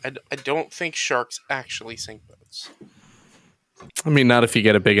I don't think sharks actually sink boats. I mean, not if you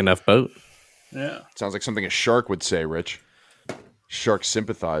get a big enough boat. Yeah. Sounds like something a shark would say, Rich. Shark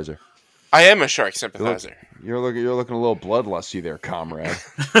sympathizer. I am a shark sympathizer. You're looking a little bloodlusty there, comrade.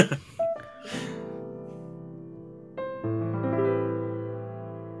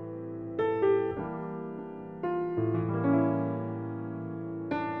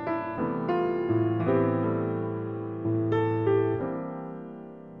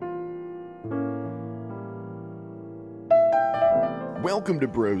 Welcome to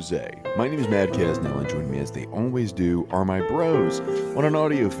Brose. My name is Matt Casnell, and joining me as they always do are my bros. On an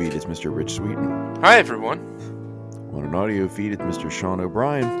audio feed, it's Mr. Rich Sweeten. Hi, everyone. On an audio feed, it's Mr. Sean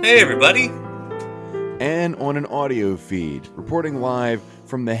O'Brien. Hey, everybody. And on an audio feed, reporting live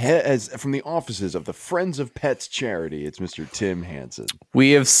from the offices of the Friends of Pets charity, it's Mr. Tim Hansen.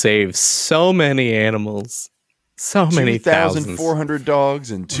 We have saved so many animals. So many thousands. 2,400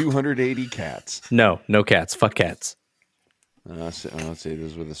 dogs and 280 cats. No cats. Fuck cats. Let's see,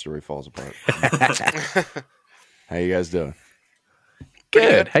 this is where the story falls apart. How you guys doing?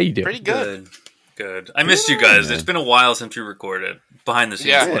 Good. How you doing? Pretty good. Good. I missed you guys. man. It's been a while since we recorded. Behind the scenes.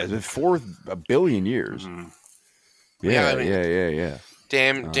 Yeah. Yeah, it's been 4 billion years. Yeah, I Yeah, mean- yeah.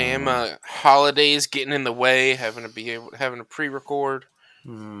 Damn holidays getting in the way, having to pre-record.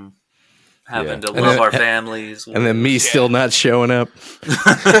 Having Yeah. to And love then- our families. And then me still not showing up.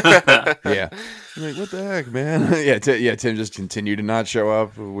 Yeah. I'm like, what the heck, man? yeah, Tim just continued to not show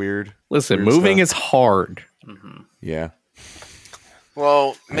up. Weird. Listen, Weird moving stuff. is hard. Yeah.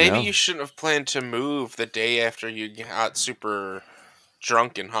 Well, I maybe know. you shouldn't have planned to move the day after you got super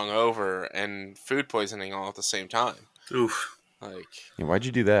drunk and hungover and food poisoning all at the same time. Oof. Like, Yeah, why'd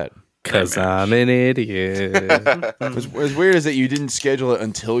you do that? Because I'm an idiot. What's weird is that you didn't schedule it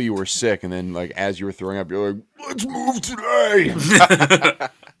until you were sick, and then like as you were throwing up, you're like, "Let's move today.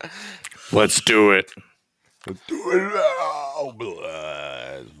 Let's do it. Let's do it now." Blah.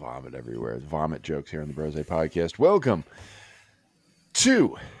 There's vomit everywhere. There's vomit jokes here on the Brose Podcast. Welcome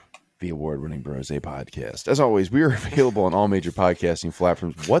to the award-winning Brose Podcast. As always, we are available on all major podcasting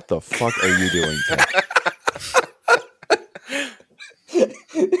platforms. What the fuck are you doing, Tech?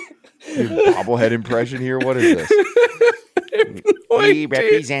 Bobblehead impression here? What is this? We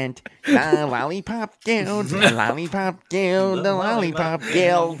represent the Lollipop Guild, the Lollipop Guild, the Lollipop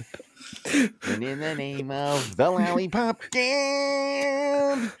Guild. And in the name of the Lollipop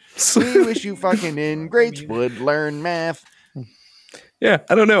Guild, we wish you fucking ingrates would learn math. Yeah,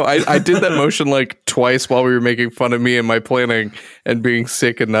 I don't know. I did that motion like twice while we were making fun of me and my planning and being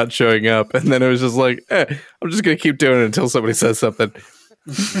sick and not showing up. And then it was just like, I'm just going to keep doing it until somebody says something.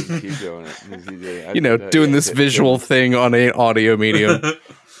 Keep doing it. You know, doing this visual thing on an audio medium.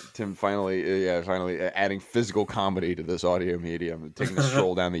 Tim finally adding physical comedy to this audio medium, taking a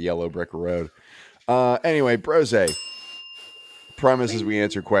stroll down the yellow brick road. Anyway, Brose. Premise is we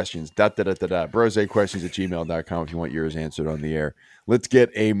answer questions. Brosequestions@gmail.com if you want yours answered on the air. Let's get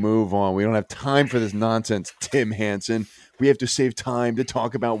a move on. We don't have time for this nonsense, Tim Hansen. We have to save time to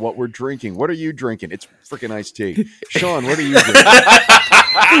talk about what we're drinking. What are you drinking? It's freaking iced tea. Sean, what are you drinking?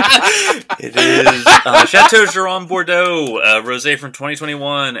 It is Chateau Giron Bordeaux Rosé from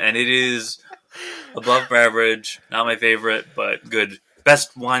 2021, and it is above average. Not my favorite, but good.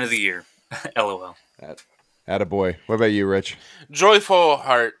 Best wine of the year. LOL. Attaboy. What about you, Rich? Joyful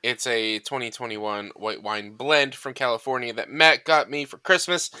Heart. It's a 2021 white wine blend from California that Matt got me for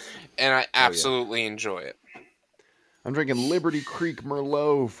Christmas, and I absolutely enjoy it. I'm drinking Liberty Creek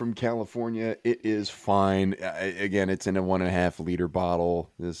Merlot from California. It is fine. Again, it's in a 1.5 liter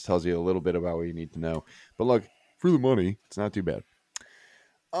bottle. This tells you a little bit about what you need to know. But look, for the money, it's not too bad.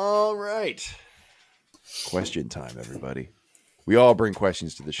 All right. Question time, everybody. We all bring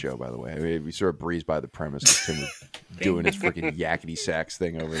questions to the show, by the way. I mean, we sort of breeze by the premise of Tim was doing his freaking yakety sax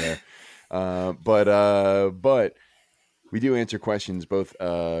thing over there. But we do answer questions, both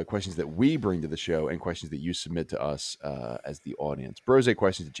questions that we bring to the show and questions that you submit to us as the audience.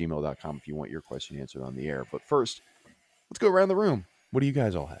 Brosequestions@gmail.com if you want your question answered on the air. But first, let's go around the room. What do you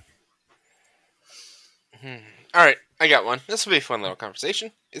guys all have? All right, I got one. This will be a fun little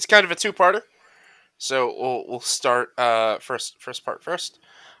conversation. It's kind of a two-parter, so we'll start first part first.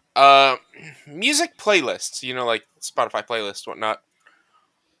 Music playlists, you know, like Spotify playlists, whatnot.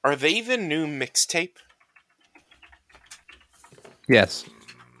 Are they the new mixtape? Yes.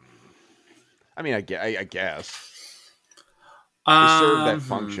 I mean, I guess. They serve that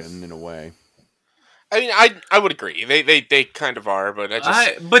function in a way. I mean, I would agree. They kind of are, but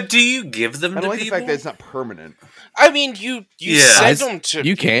But do you give them I to like the people? fact that it's not permanent. I mean, you Yeah. send them to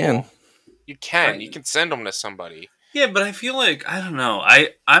You people. can. You can send them to somebody. Yeah, but I feel like I don't know.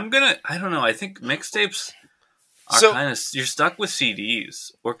 I don't know. I think mixtapes are So kind of you're stuck with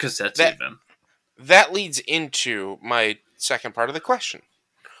CDs or cassettes that even. that leads into my second part of the question.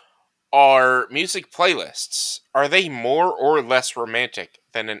 Are music playlists, are they more or less romantic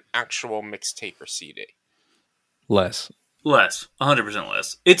than an actual mixtape or CD? Less. Less, 100%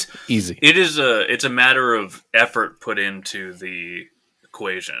 less. Easy. It's a matter of effort put into the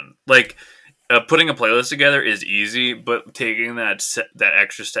equation. Like putting a playlist together is easy, but taking that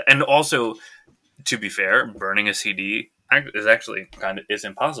extra step, and also to be fair, burning a CD is actually is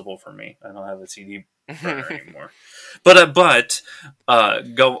impossible for me. I don't have a CD burner anymore. But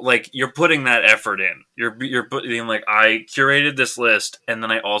go like you're putting that effort in. You're putting like I curated this list, and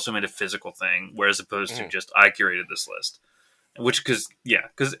then I also made a physical thing, whereas opposed to just I curated this list. Which because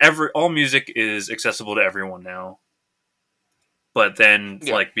all music is accessible to everyone now. But then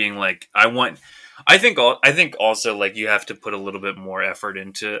Yeah. like being like I think also like you have to put a little bit more effort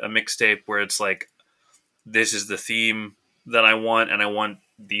into a mixtape where it's like this is the theme that I want, and I want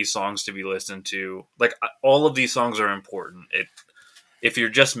these songs to be listened to. Like all of these songs are important. If you're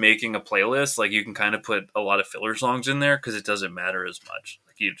just making a playlist, like you can kind of put a lot of filler songs in there because it doesn't matter as much.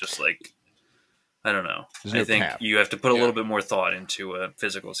 Like you just like I don't know. There's no I think cap. you have to put a Yeah. little bit more thought into a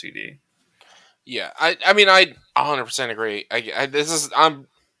physical CD. Yeah, I mean, I 100% agree. I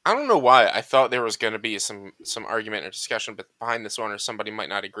don't know why I thought there was going to be some argument or discussion, but behind this one, or somebody might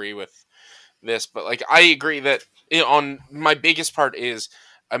not agree with this, but like I agree that on my biggest part is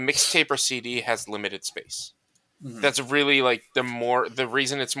a mixtape or CD has limited space. Mhm. That's really like the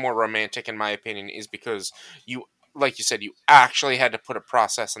reason it's more romantic in my opinion is because you, like you said, you actually had to put a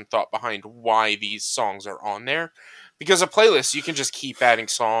process and thought behind why these songs are on there. Because a playlist, you can just keep adding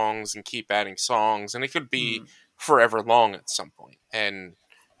songs and keep adding songs, and it could be forever long at some point, and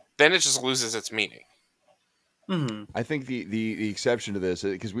then it just loses its meaning. Mm-hmm. I think the exception to this,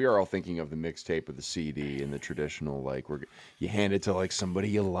 because we are all thinking of the mixtape or the CD and the traditional, like where you hand it to like somebody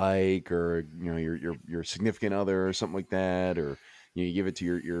you like, or your significant other or something like that, or you give it to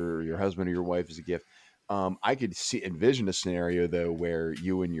your husband or your wife as a gift. I could envision a scenario though where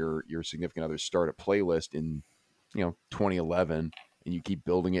you and your significant other start a playlist in 2011, and you keep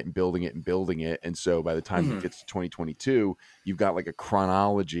building it and building it and building it, and so by the time it gets to 2022, you've got like a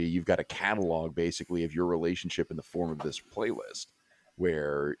chronology, you've got a catalog basically of your relationship in the form of this playlist,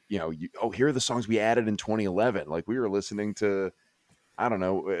 where here are the songs we added in 2011. Like we were listening to, I don't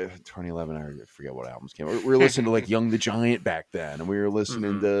know, 2011. I forget what albums came out. We were listening to like Young the Giant back then, and we were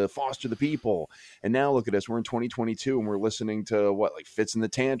listening to Foster the People, and now look at us, we're in 2022, and we're listening to what, like Fits and the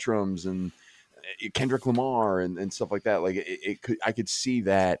Tantrums and Kendrick Lamar and stuff like that. Like I could see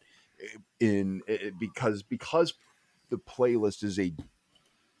that because the playlist is I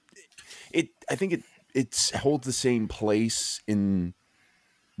think it holds the same place in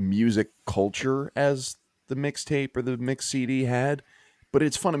music culture as the mixtape or the mix CD had, but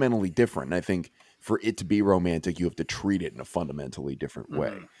it's fundamentally different. And I think for it to be romantic, you have to treat it in a fundamentally different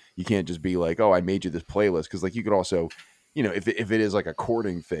way. You can't just be like, oh, I made you this playlist, because like you could also, if it is like a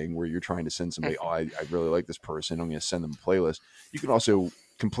courting thing where you're trying to send somebody, oh, I really like this person, I'm going to send them a playlist. You can also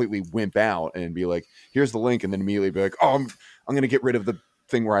completely wimp out and be like, here's the link, and then immediately be like, oh, I'm going to get rid of the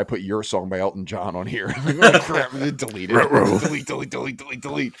thing where I put Your Song by Elton John on here. Like, oh, crap, delete it.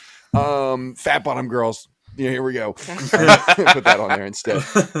 delete. Fat Bottom Girls. Here we go. Put that on there instead.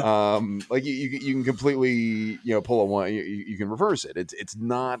 Like you can completely pull a one. You can reverse it. It's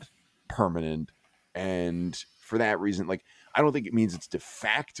not permanent, and for that reason, like I don't think it means it's de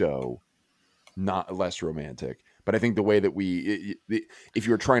facto not less romantic. But I think the way that if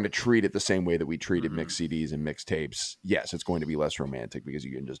you're trying to treat it the same way that we treated mixed CDs and mixed tapes, yes, it's going to be less romantic, because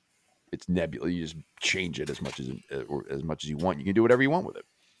you can just, it's nebulous. You just change it as much as you want. You can do whatever you want with it.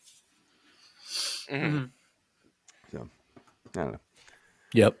 Mm-hmm. So I don't know.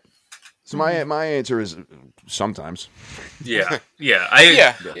 Yep. So my answer is sometimes. Yeah. Yeah.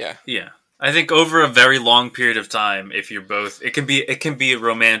 I think over a very long period of time, if you're both, it can be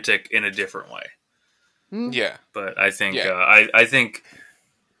romantic in a different way. Yeah. But I think Yeah.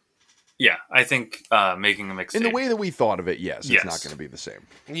 I think making a mixtape In the way that we thought of it, yes, it's not going to be the same.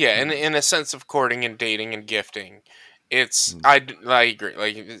 Yeah, in a sense of courting and dating and gifting, it's I agree.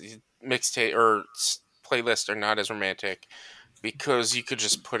 Like mixtape or playlist are not as romantic, because you could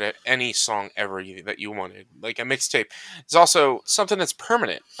just put any song ever that you wanted. Like a mixtape is also something that's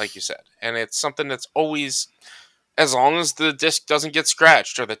permanent, like you said, and it's something that's always, as long as the disc doesn't get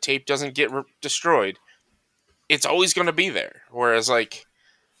scratched or the tape doesn't get destroyed, it's always going to be there. Whereas like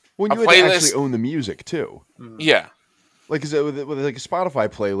when a you had to playlist, actually own the music too. Yeah. Like with like a Spotify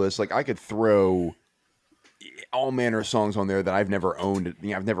playlist, like I could throw all manner of songs on there that I've never owned.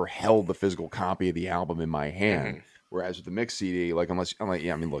 I've never held the physical copy of the album in my hand. Mhm. Whereas with the mix CD, like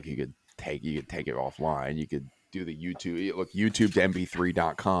yeah, I mean, look, you could take it offline. You could do the YouTube. Look, YouTube to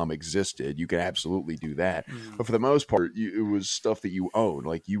MP3.com existed. You could absolutely do that. But for the most part, it was stuff that you owned.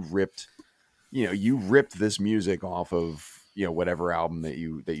 Like you ripped this music off of whatever album that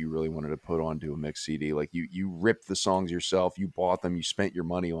you really wanted to put onto a mix CD. Like you ripped the songs yourself. You bought them. You spent your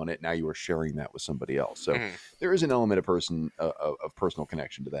money on it. Now you are sharing that with somebody else. So there is an element of personal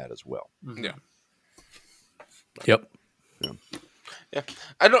connection to that as well. Yeah. Yep. Yeah.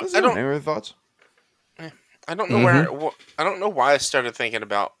 I don't. Any other thoughts? I don't know I don't know why I started thinking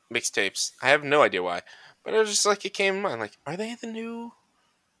about mixtapes. I have no idea why, but it was just like it came in mind. Like, are they the new?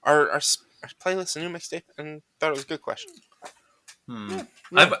 Are playlists a new mixtape? And thought it was a good question.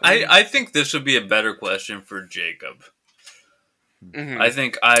 I think this would be a better question for Jacob. Mm-hmm. I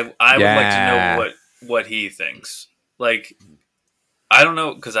think I would like to know what he thinks. Like, I don't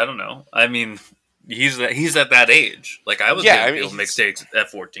know, because I don't know. I mean, he's at that age. Like, I was getting mixtapes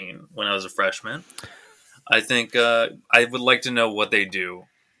at 14 when I was a freshman. I think I would like to know what they do.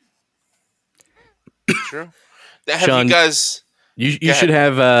 True. Have Sean, you guys? You should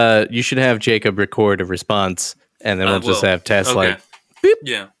have Jacob record a response, and then we'll just have Tess beep.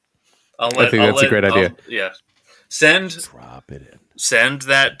 Yeah, I think that's a great idea. Yeah, Drop it in. Send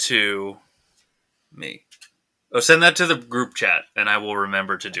that to me. Oh, send that to the group chat, and I will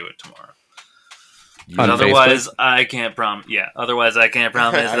remember to do it tomorrow. Otherwise, I can't promise. Yeah, otherwise I can't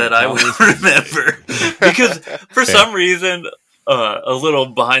promise that I will remember. Because for some reason, a little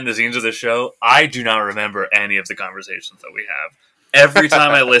behind the scenes of the show, I do not remember any of the conversations that we have. Every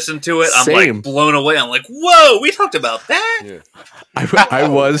time I listen to it, I'm like blown away. I'm like, "Whoa, we talked about that." Yeah. I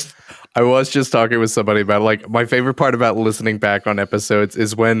was just talking with somebody about, like, my favorite part about listening back on episodes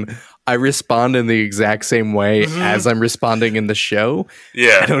is when I respond in the exact same way as I'm responding in the show.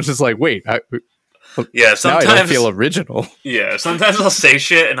 Yeah, and I was just like, wait. Sometimes now I don't feel original. Yeah, sometimes I'll say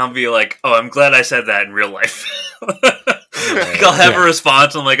shit and I'll be like, "Oh, I'm glad I said that in real life." Like, I'll have a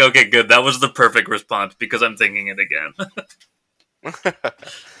response. I'm like, "Okay, good. That was the perfect response because I'm thinking it again."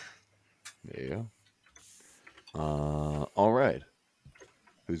 There you go. All right.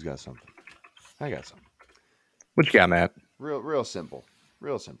 Who's got something? I got something. What you got, Matt? Real simple.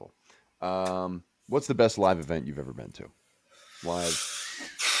 Real simple. What's the best live event you've ever been to? Live.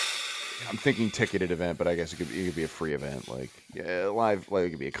 I'm thinking ticketed event, but I guess it could be a free event, like live. Like it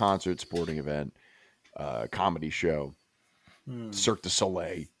could be a concert, sporting event, comedy show, Cirque du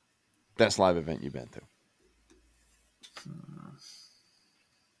Soleil. Best live event you've been to.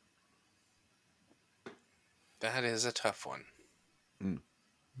 That is a tough one.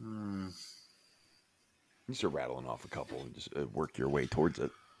 You start rattling off a couple and just work your way towards it.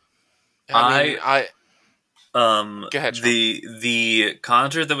 I Go ahead, Sean. The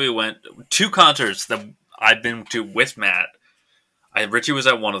concert that we went, 2 concerts that I've been to with Matt. Richie was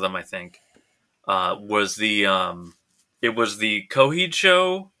at one of them, I think. Was the it was the Coheed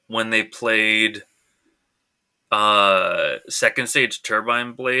show when they played Second Stage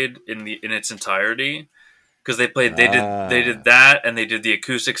Turbine Blade in its entirety, because they did that, and they did the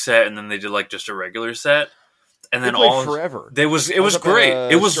acoustic set, and then they did like just a regular set. And then forever. It was great.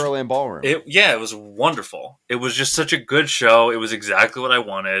 It was Starland Ballroom. It was wonderful. It was just such a good show. It was exactly what I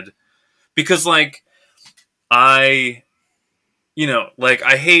wanted. Because I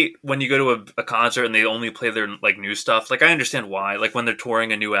hate when you go to a concert and they only play their like new stuff. Like, I understand why. Like when they're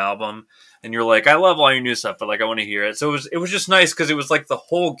touring a new album and you're like, I love all your new stuff, but like I want to hear it. So it was just nice because it was like the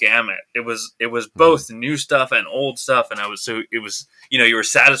whole gamut. It was both new stuff and old stuff, and you were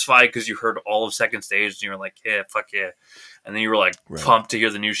satisfied because you heard all of Second Stage and you were like, yeah, fuck yeah. And then you were like pumped to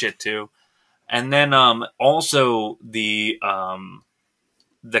hear the new shit too. And then also the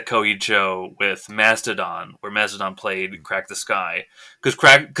Coheed show with Mastodon, where Mastodon played Crack the Sky, because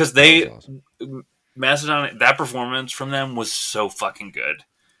Mastodon, that performance from them was so fucking good.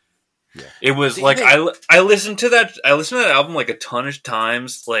 Yeah. It was I listened to that album like a ton of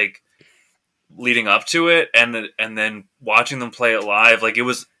times, like leading up to it, and then watching them play it live. Like it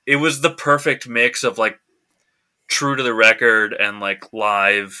was the perfect mix of like true to the record and like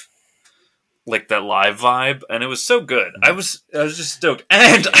live, like that live vibe, and it was so good. I was just stoked,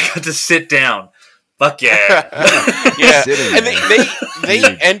 and I got to sit down. Fuck yeah, yeah. And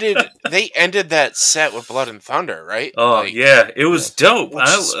they ended that set with Blood and Thunder, right? Oh yeah, it was dope.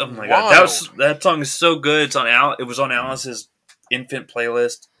 Oh my god, that song is so good. It was on Alice's Infant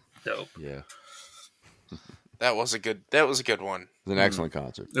playlist. Dope. Yeah. That was a good one. It was an excellent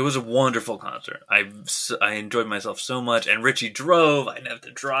concert. It was a wonderful concert. I enjoyed myself so much, and Richie drove. I didn't have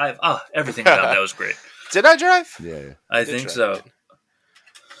to drive. Everything about that was great. Did I drive? Yeah. I think so.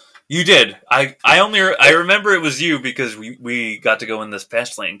 You did. I remember it was you because we got to go in this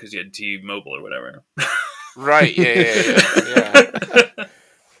fast lane because you had T-Mobile or whatever. Right. Yeah.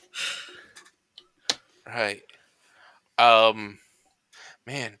 Right.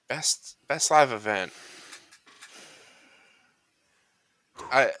 Man, best live event.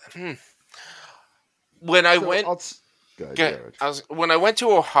 When I went, when I went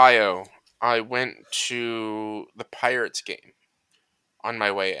to Ohio, I went to the Pirates game on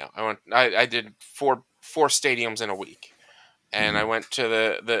my way out. I did four stadiums in a week, and I went to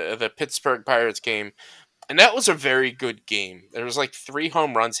the Pittsburgh Pirates game, and that was a very good game. There was like 3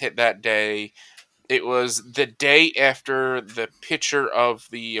 home runs hit that day. It was the day after the pitcher of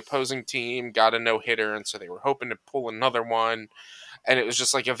the opposing team got a no-hitter, and so they were hoping to pull another one. And it was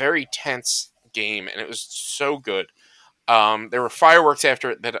just like a very tense game, and it was so good. There were fireworks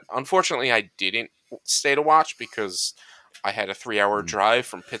after it that unfortunately I didn't stay to watch because I had a 3-hour drive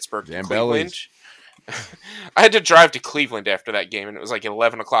from Pittsburgh to Cleveland. I had to drive to Cleveland after that game, and it was like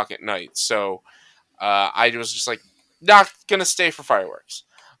 11 o'clock at night. So I was just like, not going to stay for fireworks.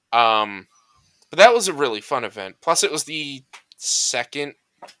 But that was a really fun event. Plus, it was the second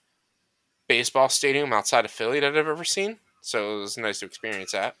baseball stadium outside of Philly that I've ever seen. So it was nice to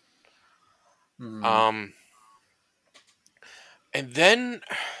experience that. And then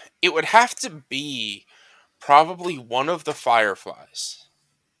it would have to be probably one of the Fireflies.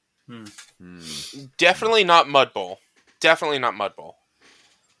 Definitely not Mud Bowl. Definitely not Mud Bowl.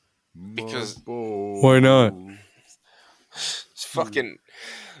 Because why not? It's fucking.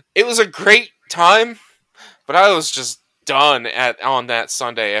 It was a great time, but I was just done on that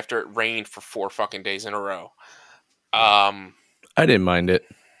Sunday after it rained for 4 fucking days in a row. I didn't mind it,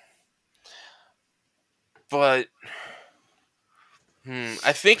 but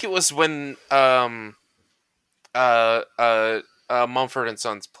I think it was when Mumford and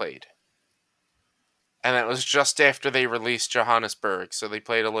Sons played, and that was just after they released Johannesburg, so they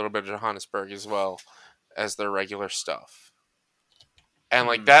played a little bit of Johannesburg as well as their regular stuff. And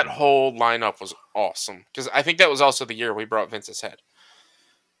like that whole lineup was awesome because I think that was also the year we brought Vince's Head.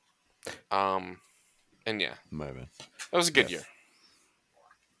 And yeah, it was a good year.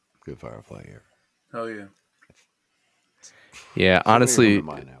 Good Firefly year. Oh yeah. Yeah, honestly.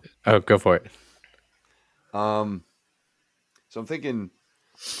 Oh, go for it. So I'm thinking,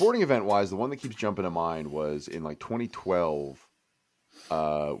 sporting event wise, the one that keeps jumping to mind was in like 2012.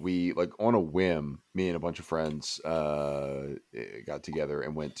 We like on a whim, me and a bunch of friends got together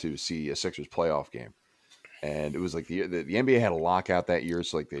and went to see a Sixers playoff game, and it was like the NBA had a lockout that year,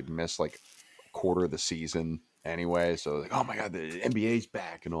 so like they'd missed like a quarter of the season anyway. So like, oh my god, the NBA's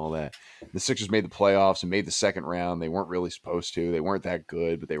back and all that. The Sixers made the playoffs and made the second round. They weren't really supposed to. They weren't that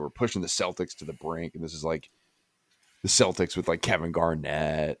good, but they were pushing the Celtics to the brink. And this is like the Celtics with like Kevin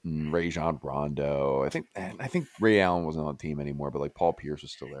Garnett and Rajon Rondo. I think Ray Allen wasn't on the team anymore, but like Paul Pierce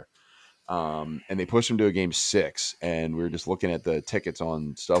was still there. And they pushed him to a game 6, and we were just looking at the tickets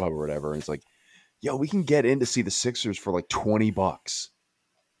on StubHub or whatever. And it's like, yo, we can get in to see the Sixers for like $20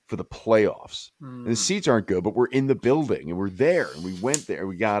 for the playoffs. And the seats aren't good, but we're in the building and we're there, and we went there.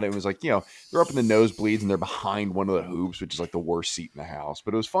 We got it. It was like, you know, they're up in the nosebleeds and they're behind one of the hoops, which is like the worst seat in the house,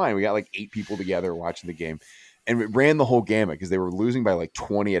 but it was fine. We got like 8 people together watching the game. And we ran the whole gamut because they were losing by like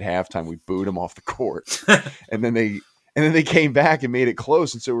 20 at halftime. We booed them off the court, and then they came back and made it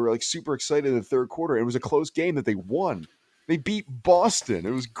close. And so we were like super excited in the third quarter. It was a close game that they won. They beat Boston.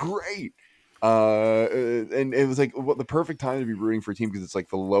 It was great. And it was like the perfect time to be rooting for a team because it's like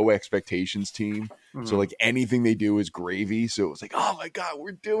the low expectations team. So like anything they do is gravy. So it was like, oh my god,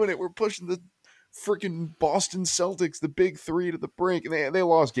 we're doing it. We're pushing the freaking Boston Celtics, the big 3, to the brink, and they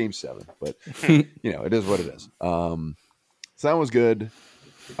lost game 7, but you know, it is what it is. So that was good.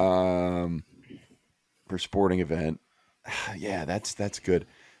 For sporting event, yeah, that's good.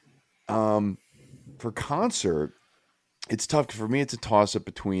 For concert, it's tough for me. It's a toss up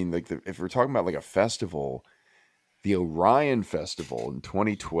between like if we're talking about like a festival, the Orion Festival in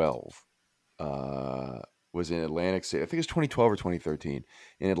 2012 was in Atlantic City. I think it was 2012 or 2013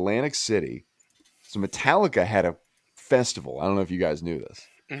 in Atlantic City. So Metallica had a festival. I don't know if you guys knew this.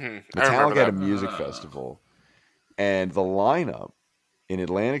 Metallica had a music festival. And the lineup in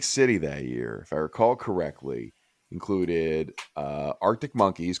Atlantic City that year, if I recall correctly, included Arctic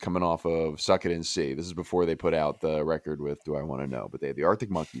Monkeys coming off of Suck It and See. This is before they put out the record with Do I Want to Know. But they had the Arctic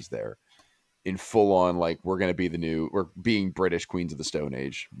Monkeys there in full on, like, we're being British Queens of the Stone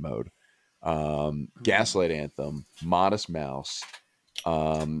Age mode. Gaslight Anthem, Modest Mouse,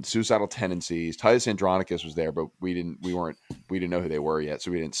 Suicidal Tendencies. Titus Andronicus was there, but we didn't know who they were yet,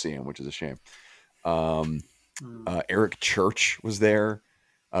 so we didn't see him, which is a shame. Eric Church was there.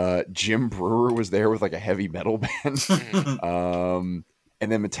 Jim Brewer was there with like a heavy metal band.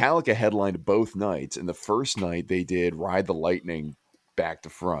 And then Metallica headlined both nights. And the first night they did Ride the Lightning back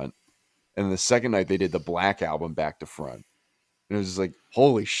to front. And the second night they did the Black Album back to front. And it was just like,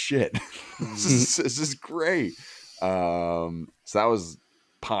 holy shit, this is great. So that was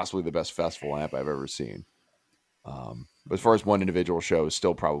possibly the best festival amp I've ever seen. But as far as one individual show, is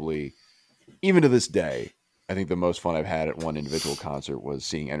still probably, even to this day, I think the most fun I've had at one individual concert was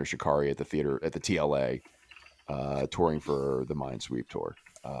seeing Enter Shikari at the theater at the TLA, touring for the Minesweep tour,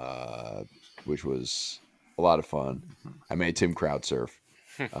 which was a lot of fun. I made Tim crowd surf.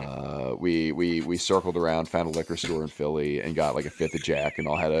 We circled around, found a liquor store in Philly, and got like a fifth of Jack, and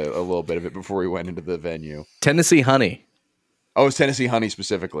all had a little bit of it before we went into the venue. Tennessee Honey. Oh, it was Tennessee Honey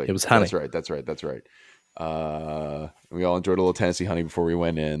specifically. It was honey. That's right. We all enjoyed a little Tennessee Honey before we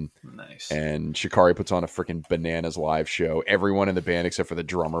went in. Nice. And Shikari puts on a freaking bananas live show. Everyone in the band except for the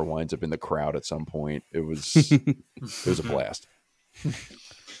drummer winds up in the crowd at some point. It was a blast. It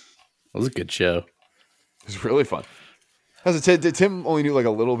was a good show. It was really fun. Tim only knew like a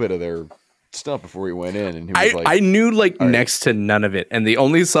little bit of their stuff before he went in, and he was I knew like next to none of it, and the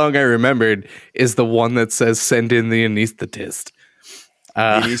only song I remembered is the one that says "Send in the anesthetist." The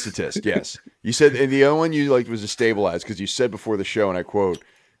anesthetist, yes. You said, and the other one you liked was a Stabilize, because you said before the show, and I quote,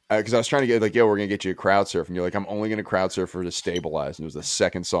 because I was trying to get like, yo, we're gonna get you a crowd surf, and you're like, I'm only gonna crowd surf for the Stabilize, and it was the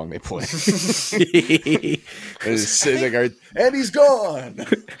second song they played. And he's gone.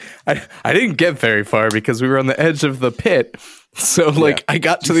 I didn't get very far because we were on the edge of the pit. So like I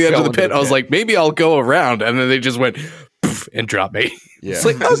got to the edge of the pit. I was like, maybe I'll go around, and then they just went poof, and dropped me. Yeah, it's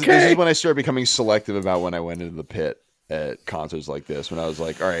like, this is when I started becoming selective about when I went into the pit at concerts like this, when I was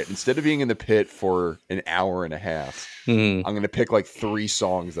like, all right, instead of being in the pit for an hour and a half, I'm going to pick like 3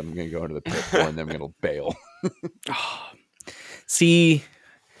 songs that I'm going to go into the pit for, and then I'm going to bail. See,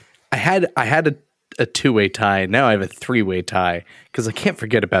 I had a 2-way tie. Now I have a 3-way tie because I can't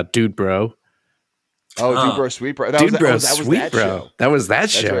forget about Dude Bro. Oh, Dude Bro, Sweet Bro. Dude Bro, Sweet Bro. That was that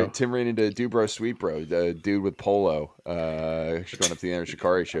show. That's right. Tim ran into Dude Bro, Sweet Bro. The dude with polo. Going up to the Enter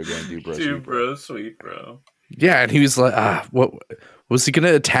Shikari show going Dude Bro, Sweet Bro. Dude Bro, Sweet Bro. Yeah, and he was like, what was he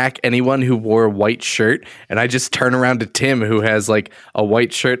gonna attack anyone who wore a white shirt? And I just turn around to Tim, who has like a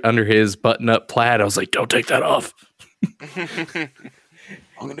white shirt under his button-up plaid. I was like, don't take that off.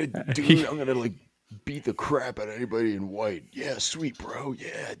 I'm gonna like beat the crap out of anybody in white. Yeah, Sweet Bro.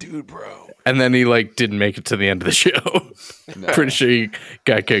 Yeah, Dude Bro. And then he like didn't make it to the end of the show. No. Pretty sure he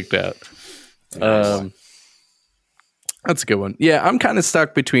got kicked out. That's a good one. Yeah, I'm kind of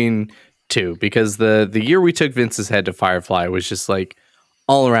stuck between 2 because the year we took Vince's Head to Firefly was just like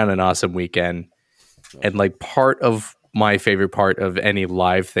all around an awesome weekend, and like part of my favorite part of any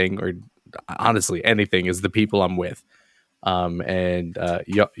live thing, or honestly anything, is the people I'm with, and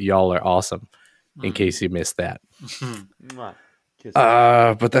y'all are awesome. In case you missed that,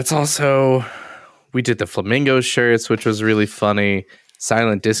 but that's also, we did the Flamingo shirts, which was really funny.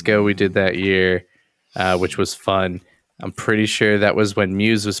 Silent Disco we did that year, which was fun. I'm pretty sure that was when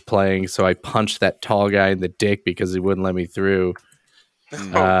Muse was playing, so I punched that tall guy in the dick because he wouldn't let me through.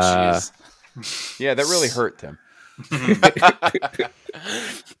 Jeez. Yeah, that really hurt, Tim.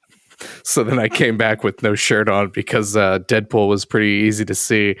 So then I came back with no shirt on because Deadpool was pretty easy to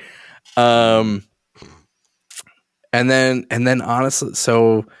see. And then honestly,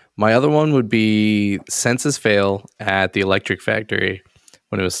 so my other one would be Senses Fail at the Electric Factory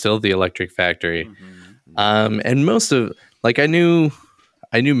when it was still the Electric Factory. And most of, like, I knew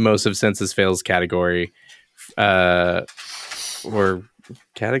most of Senses Fail's category, or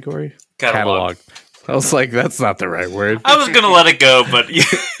category? Catalog. I was like, that's not the right word. I was going to let it go, but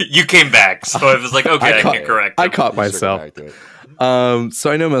you came back. So I was like, okay, I can correct it. I caught myself.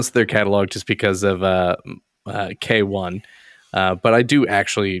 So I know most of their catalog just because of K1. But I do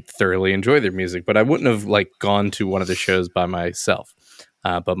actually thoroughly enjoy their music. But I wouldn't have like gone to one of the shows by myself.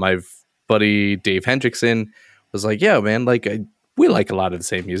 But my buddy Dave Hendrickson was like, "Yo, man, like we like a lot of the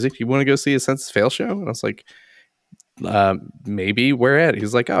same music. You want to go see a Senses Fail show?" And I was like, "Maybe. Where at?"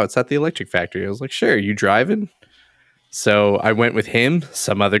 He's like, "Oh, it's at the Electric Factory." I was like, "Sure. You driving?" So I went with him,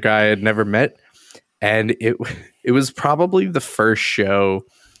 some other guy I had never met, and it was probably the first show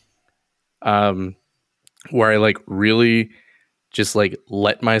where I like really just like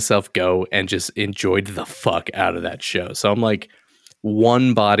let myself go and just enjoyed the fuck out of that show. So I'm like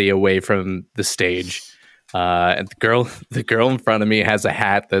one body away from the stage, And the girl in front of me has a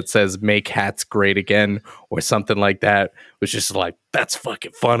hat that says "Make hats great again" or something like that. Was just like, that's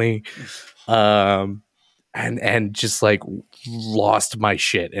fucking funny. And just like lost my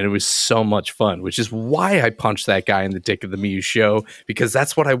shit, and it was so much fun, which is why I punched that guy in the dick of the Mew show, because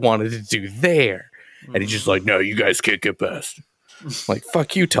that's what I wanted to do there. And he's just like, no, you guys can't get past. Like,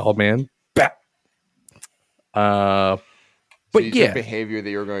 fuck you, tall man. Bah. But you yeah, took behavior that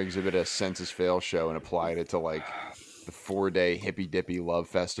you were going to exhibit at a census fail show and applied it to like the 4-day hippy dippy love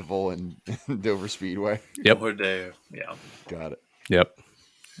festival in Dover Speedway. Yep. Or day. Yeah. Got it. Yep.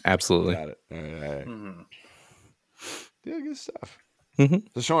 Absolutely. Got it. All right. Mhm. Yeah, good stuff. Mhm.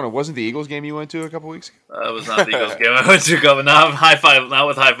 So, Sean, it wasn't the Eagles game you went to a couple weeks ago? That was not the Eagles game I went to. Not high five. Not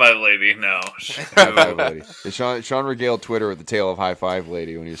with High Five Lady. No. High Five Lady. Yeah, Sean regaled Twitter with the tale of High Five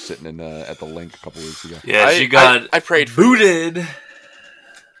Lady when he was sitting at the link a couple weeks ago. Yeah, she got I prayed for you. booted.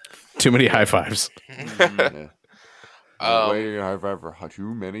 Too many high fives. Yeah. Um, Waiting to high five for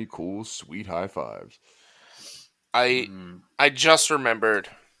too many cool, sweet high fives. I just remembered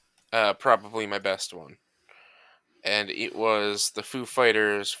probably my best one. And it was the Foo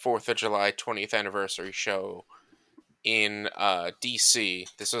Fighters 4th of July 20th anniversary show in DC.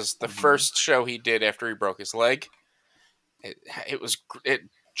 This was the first show he did after he broke his leg. It was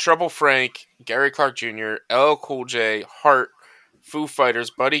Trouble Frank, Gary Clark Jr., LL Cool J, Hart, Foo Fighters,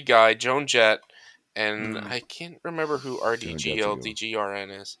 Buddy Guy, Joan Jett, and I can't remember who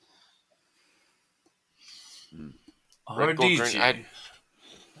RDGLDGRN is. Red, Gold, Green.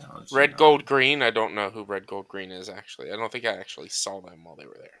 Red, Gold, Green. I don't know who Red, Gold, Green is, actually. I don't think I actually saw them while they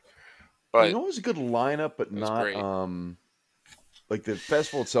were there. But you know, it was a good lineup, but not great. like the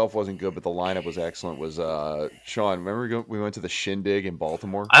festival itself wasn't good, but the lineup was excellent. Was Sean? Remember we went to the Shindig in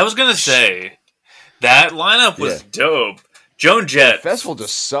Baltimore? I was gonna say that lineup was dope. Joan Jett. The festival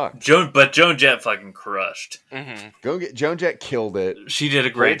just sucked. Joan Jett fucking crushed. Joan Jett killed it. She did a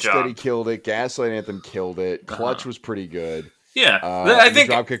great job. Steady killed it. Gaslight Anthem killed it. Clutch was pretty good. Yeah, I think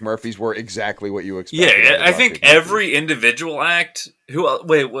Dropkick Murphys were exactly what you expected. Yeah, I think every individual act.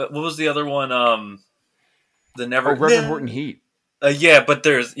 Wait, what was the other one? The Never. Reverend Horton Heat. Yeah, but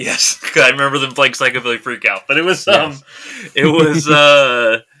there's I remember them playing Psychobilly Freak Out, but it was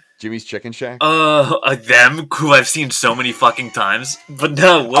Jimmy's Chicken Shack. Them who I've seen so many fucking times. But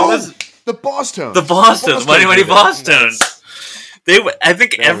no, what was the Boss Tones? The Boss Tones, Mighty Boss Tones. I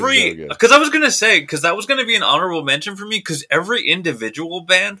think because I was gonna say, because that was gonna be an honorable mention for me, because every individual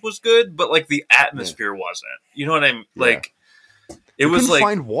band was good, but like the atmosphere wasn't. You know what I mean? Like it was like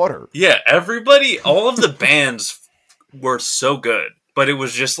find water. Yeah, everybody, all of the bands were so good, but it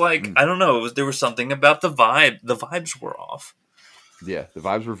was just like I don't know. There was something about the vibe. The vibes were off. Yeah, the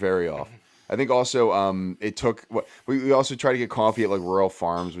vibes were very off. I think also it took. We also tried to get coffee at like Royal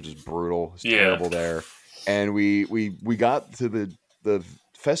Farms, which is brutal. It's terrible there. And we got to the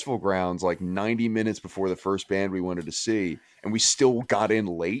festival grounds like 90 minutes before the first band we wanted to see, and we still got in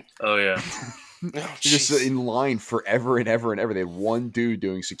late. Oh yeah, just in line forever and ever and ever. They had one dude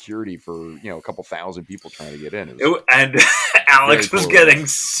doing security for a couple thousand people trying to get in. And Alex was getting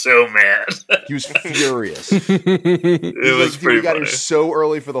so mad. He was furious. It was pretty we got funny. here so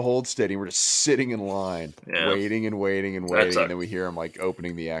early for the hold steady. We're just sitting in line, waiting and waiting and waiting, and then we hear him like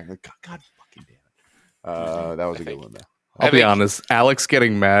opening the act. Like, God fucking damn it! That was a good one though. I'll be honest. Alex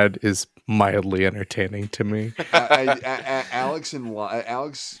getting mad is mildly entertaining to me. Alex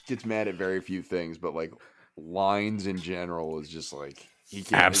gets mad at very few things, but like lines in general is just like he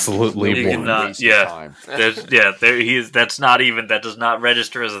can absolutely he cannot. Yeah, that does not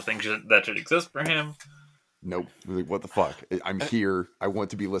register as a thing that should exist for him. Nope. Like, what the fuck? I'm here. I want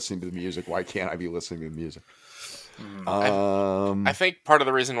to be listening to the music. Why can't I be listening to the music? I think part of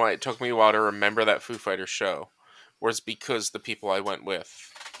the reason why it took me a while to remember that Foo Fighters show was because the people I went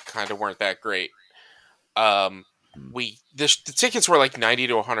with kind of weren't that great. The tickets were like $90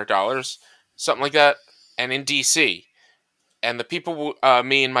 to $100, something like that, and in DC. And the people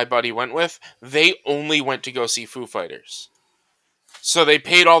me and my buddy went with, they only went to go see Foo Fighters. So they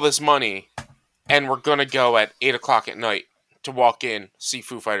paid all this money, and we're gonna go at 8 o'clock at night to walk in, see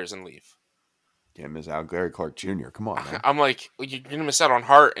Foo Fighters, and leave. Yeah, miss out Gary Clark Jr. Come on, man. I'm like, you're gonna miss out on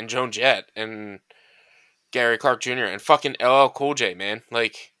Hart and Joan Jett and Gary Clark Jr. and fucking LL Cool J, man.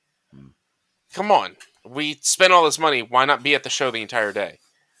 Like, come on. We spent all this money. Why not be at the show the entire day?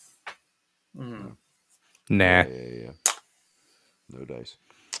 Nah. Yeah. No dice.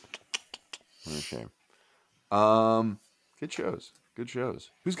 What a shame. Good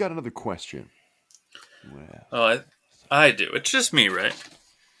shows. Who's got another question? Well, Oh, I do. It's just me, right?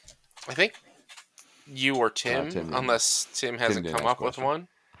 I think you or Tim, Tim, unless Tim hasn't didn't come ask up with question. one.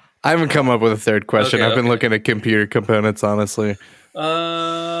 I haven't come up with a third question. Okay, I've been okay. looking at computer components, honestly.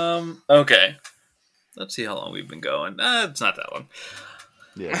 Okay. Let's see how long we've been going. It's not that long.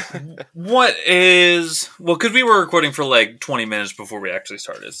 Yeah. What is... Well, because we were recording for like 20 minutes before we actually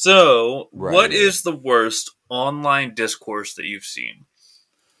started. So, Right, what yeah. is the worst online discourse that you've seen?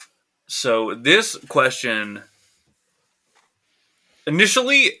 So, this question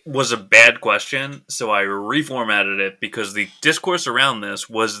initially was a bad question, so I reformatted it because the discourse around this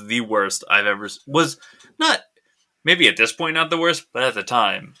was the worst I've ever... Was not... Maybe at this point not the worst, but at the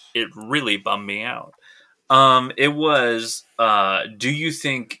time, it really bummed me out. It was, do you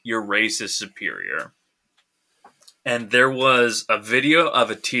think your race is superior? And there was a video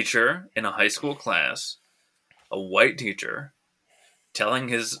of a teacher in a high school class, a white teacher, telling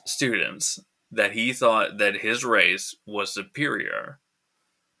his students that he thought that his race was superior.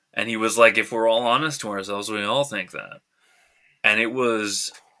 And he was like, if we're all honest to ourselves, we all think that. And it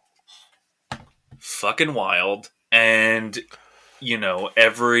was fucking wild. And, you know,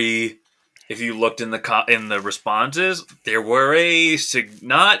 if you looked in the responses, there were a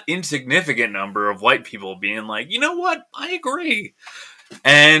not insignificant number of white people being like, you know what, I agree.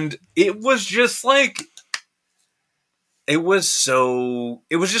 And it was just like, it was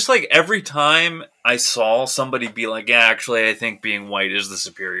just like every time I saw somebody be like, yeah, actually, I think being white is the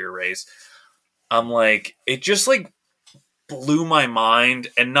superior race, I'm like, it just like blew my mind,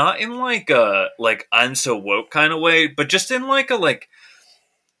 and not in like a like I'm so woke kind of way, but just in like a like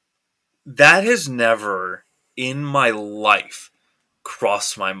that has never in my life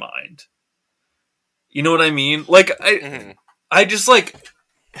crossed my mind. You know what I mean? Like I just like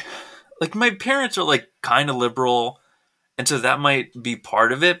my parents are like kind of liberal, and so that might be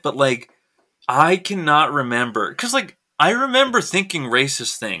part of it, but like I cannot remember, cuz like I remember thinking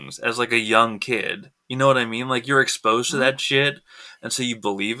racist things as like a young kid. You know what I mean? Like you're exposed to that shit, and so you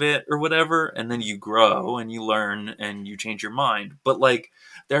believe it or whatever, and then you grow and you learn and you change your mind. But like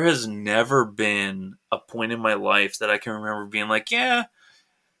there has never been a point in my life that I can remember being like, yeah,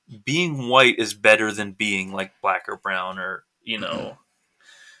 being white is better than being like black or brown or, you know,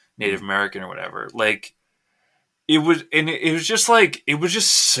 Native American or whatever. Like it was, and it was just like, it was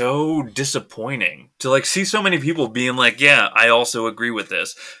just so disappointing to like see so many people being like, yeah, I also agree with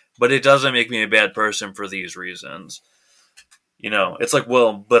this, but it doesn't make me a bad person for these reasons. You know, it's like,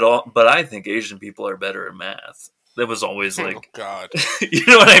 well, but I think Asian people are better at math. That was always like, Oh God. you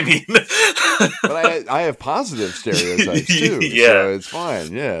know what I mean? But I have positive stereotypes too, Yeah. so it's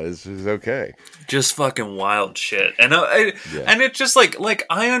fine. Yeah, it's okay. Just fucking wild shit. And and it's just like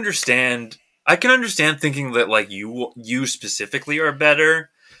I understand. I can understand thinking that like you specifically are better,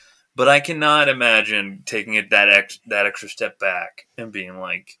 but I cannot imagine taking it that extra step back and being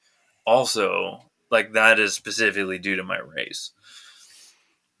like, also like that is specifically due to my race.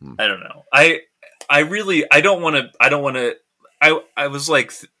 I don't know. I really don't want to. I was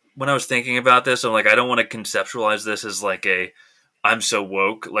like when I was thinking about this, I'm like, I don't want to conceptualize this as like I'm so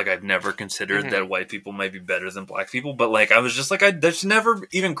woke. Like I've never considered that white people might be better than black people, but like I was just like, that's never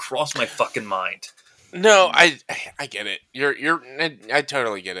even crossed my fucking mind. No, I get it. I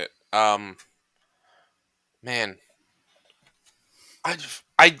totally get it. Man,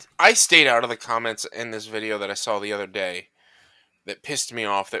 I stayed out of the comments in this video that I saw the other day that pissed me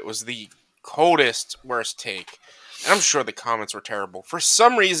off. That was the coldest, worst take. And I'm sure the comments were terrible. For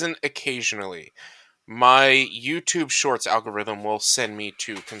some reason, occasionally, my YouTube Shorts algorithm will send me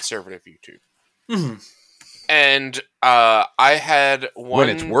to conservative YouTube. Mm-hmm. And I had one...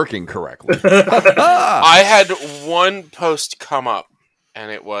 When it's working correctly. I had one post come up,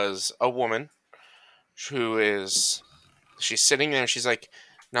 and it was a woman who is... She's sitting there, and she's like,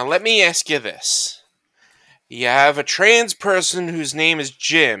 now let me ask you this. You have a trans person whose name is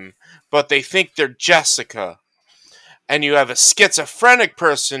Jim, but they think they're Jessica. And you have a schizophrenic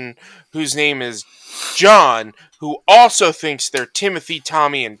person whose name is John, who also thinks they're Timothy,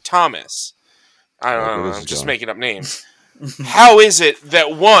 Tommy, and Thomas. I don't know, I'm just making up names. How is it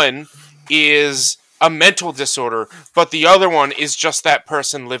that one is a mental disorder, but the other one is just that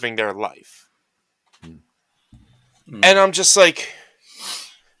person living their life? And I'm just like,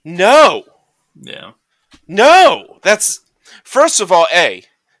 no. Yeah. No. That's, first of all,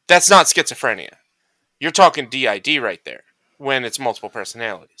 that's not schizophrenia. You're talking DID right there, when it's multiple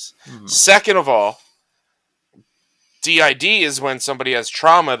personalities. Mm-hmm. Second of all, DID is when somebody has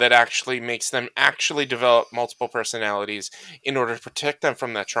trauma that actually makes them actually develop multiple personalities in order to protect them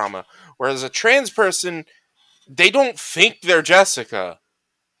from that trauma. Whereas a trans person, they don't think they're Jessica.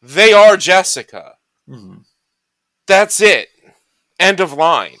 They are Jessica. Mm-hmm. That's it. End of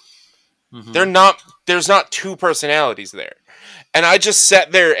line. Mm-hmm. There's not two personalities there. And I just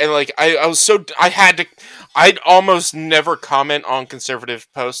sat there and like I was so I'd almost never comment on conservative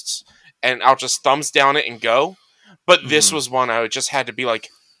posts, and I'll just thumbs down it and go. But this was one I just had to be like,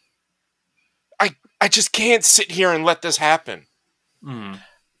 I just can't sit here and let this happen. Mm.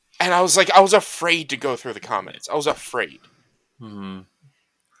 And I was like, I was afraid to go through the comments. I was afraid. Mm.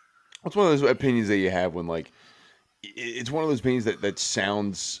 It's one of those opinions that you have when, like, it's one of those opinions that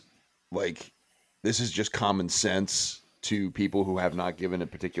sounds like this is just common sense to people who have not given a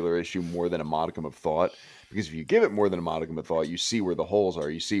particular issue more than a modicum of thought. Because if you give it more than a modicum of thought, you see where the holes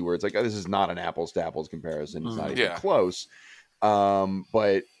are. You see where it's like, oh, this is not an apples to apples comparison. It's not even close.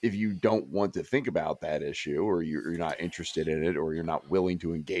 But if you don't want to think about that issue, or you're not interested in it, or you're not willing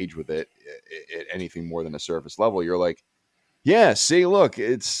to engage with it at anything more than a surface level, you're like, yeah, see, look,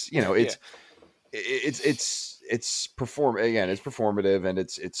 it's it's performative, and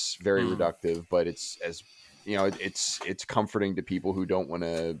it's very reductive, but it's as it's comforting to people who don't want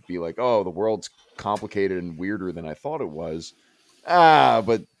to be like, oh, the world's complicated and weirder than I thought it was.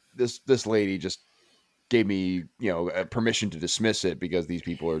 But this lady just gave me permission to dismiss it because these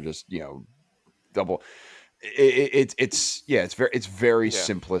people are just double. It's very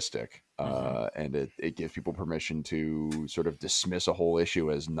simplistic. And it gives people permission to sort of dismiss a whole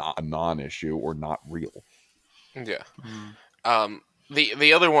issue as not a non-issue or not real. Yeah.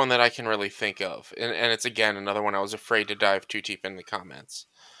 The other one that I can really think of, and it's again another one I was afraid to dive too deep in the comments.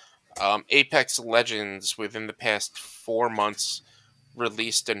 Apex Legends within the past 4 months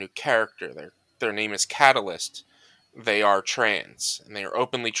released a new character. Their name is Catalyst. They are trans, and they are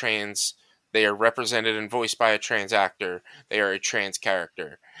openly trans. They are represented and voiced by a trans actor. They are a trans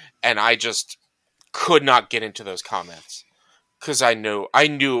character. And I just could not get into those comments. Because I knew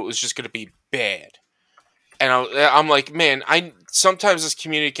it was just going to be bad. And I'm like, man, sometimes this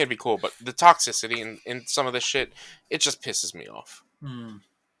community can be cool, but the toxicity in some of this shit, it just pisses me off.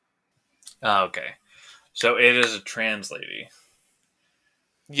 Oh, okay. So it is a trans lady.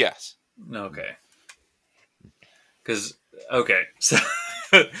 Yes. Okay. So...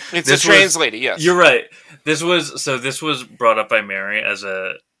 It's a trans lady, yes. You're right. This was brought up by Mary as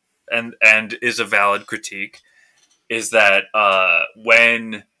and is a valid critique, is that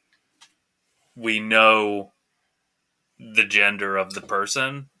when we know the gender of the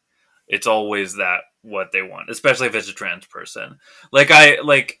person, it's always that what they want, especially if it's a trans person.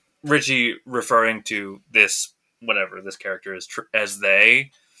 Like Richie referring to this character as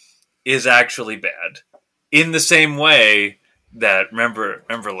they is actually bad. In the same way that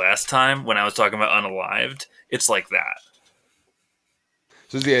remember last time when I was talking about Unalived, it's like that.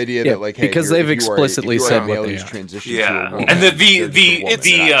 So it's the idea that, like, hey, because they've explicitly said what they are. Transition yeah, to a woman, and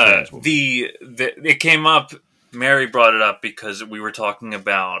it came up. Mary brought it up because we were talking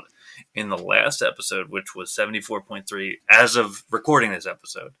about in the last episode, which was 74.3, as of recording this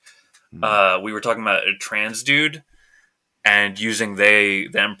episode. We were talking about a trans dude and using they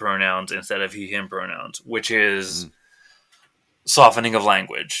them pronouns instead of he him pronouns, which is softening of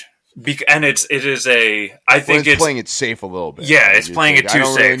language. And it is I think it's playing it safe a little bit. Yeah, it's playing it too safe. I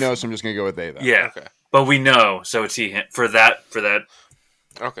don't really know, so I'm just going to go with they though. Yeah, okay. But we know, so it's he him for that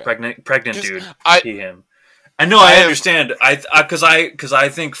okay. pregnant dude. He him. I know. I understand. Because I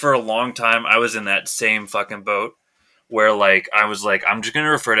think for a long time I was in that same fucking boat where like I was like I'm just going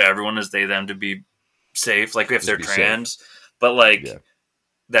to refer to everyone as they them to be safe, like if they're trans, safe. But like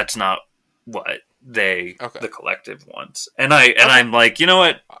that's not what the collective wants. And I'm like, you know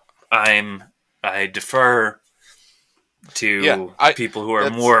what? I defer to people who are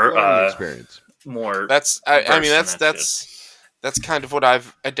more experience. More. That's kind of what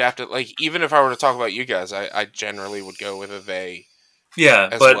I've adapted. Like, even if I were to talk about you guys, I generally would go with a they. Yeah,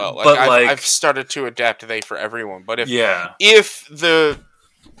 as well. Like, I've started to adapt they for everyone. But if the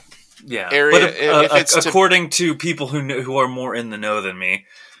area, if it's according to people who are more in the know than me,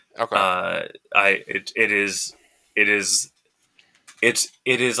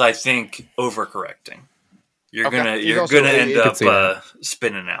 it is I think overcorrecting. You're gonna end up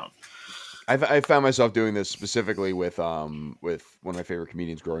spinning out. I found myself doing this specifically with one of my favorite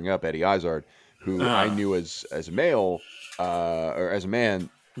comedians growing up, Eddie Izzard, who I knew as a male or as a man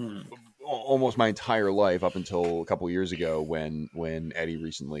almost my entire life up until a couple of years ago when Eddie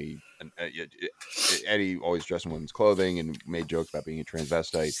recently Eddie always dressed in women's clothing and made jokes about being a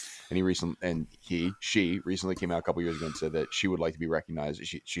transvestite, and she recently came out a couple of years ago and said that she would like to be recognized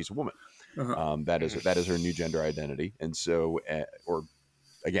as she's a woman. That is her new gender identity, and so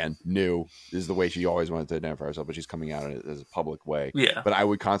again, new is the way she always wanted to identify herself, but she's coming out as a public way. Yeah. But I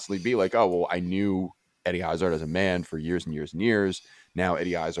would constantly be like, oh, well, I knew Eddie Izzard as a man for years and years and years. Now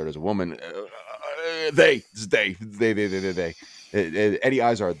Eddie Izzard as a woman. they. Eddie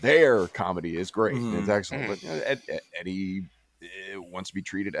Izzard, their comedy is great. It's excellent. But Eddie wants to be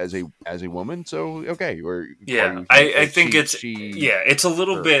treated as a woman, so okay. Or I think it's a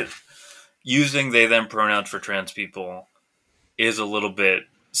little bit using they them pronouns for trans people is a little bit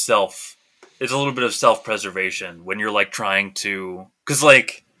it's a little bit of self-preservation when you're like trying to, because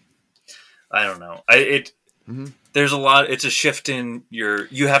like I don't know, there's a lot, it's a shift in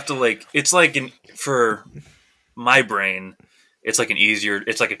you have to like, it's like for my brain it's like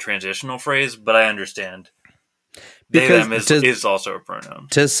it's like a transitional phrase, but I understand they them is also a pronoun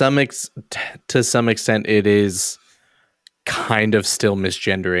to some extent. It is kind of still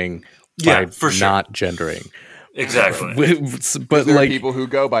misgendering by for sure. not gendering. Exactly. But there like are people who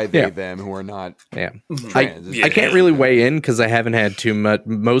go by they them who are not I can't really weigh in because I haven't had too much.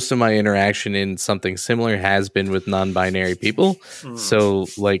 Most of my interaction in something similar has been with non-binary people. So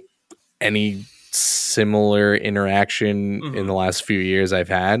like any similar interaction in the last few years I've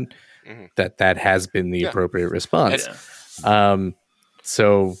had, that has been the appropriate response. But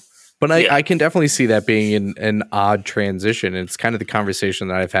I can definitely see that being an odd transition. It's kind of the conversation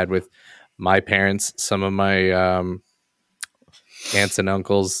that I've had with my parents, some of my aunts and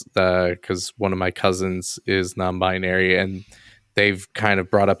uncles, because one of my cousins is non-binary, and they've kind of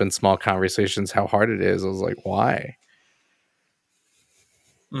brought up in small conversations how hard it is. I was like, why?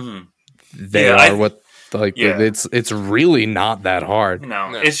 It's really not that hard.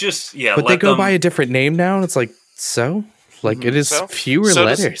 No. It's just but they go by a different name now, and it's like, so like it is fewer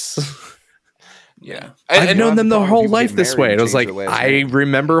letters. I've known them their whole life this way. And it was like, I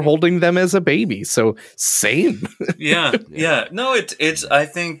remember holding them as a baby. So same. No, it's, I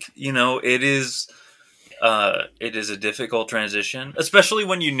think, it is a difficult transition, especially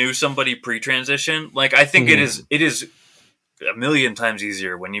when you knew somebody pre-transition. Like, I think it is a million times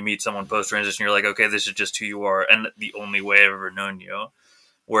easier when you meet someone post-transition. You're like, okay, this is just who you are. And the only way I've ever known you.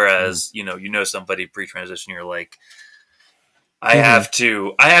 Whereas, you know somebody pre-transition, you're like, I have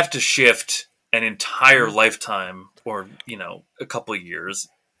to shift an entire lifetime or, a couple of years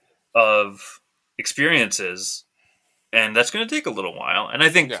of experiences. And that's going to take a little while. And I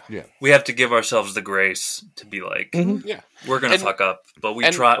think we have to give ourselves the grace to be like, we're going to fuck up, but we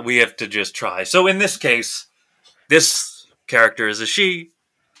have to just try. So in this case, this character is a she.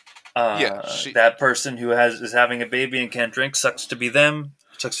 That person who is having a baby and can't drink sucks to be them.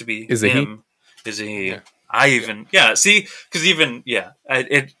 Sucks to be him. Is a he. Yeah. See, because it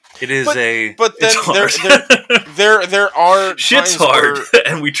is but then there are shit's hard,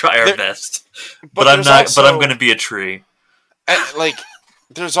 and we try our best. But I'm not. But I'm going to be a tree. Like,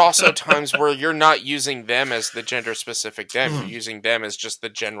 there's also times where you're not using them as the gender specific them. You're using them as just the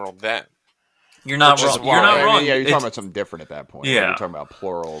general them. You're not wrong. You're not wrong. You're talking about something different at that point. Yeah, you're talking about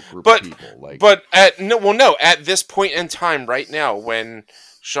plural group of people. Like, but at this point in time, right now, when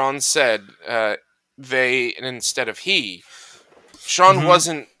Sean said they instead of he. Sean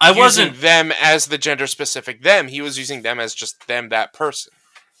wasn't using them as the gender specific them. He was using them as just them, that person.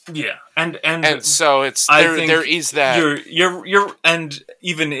 Yeah, and so it's there is that you're and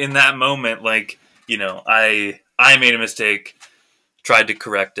even in that moment, like, I made a mistake, tried to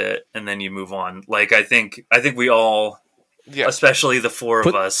correct it, and then you move on. Like, I think we all, especially the four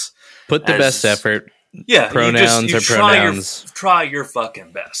of us, put the best effort. Yeah, pronouns are pronouns. Try your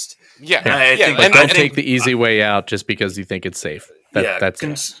fucking best. Yeah, I think, but don't take the easy way out just because you think it's safe. That's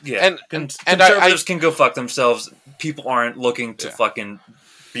it. Conservatives can go fuck themselves. People aren't looking to fucking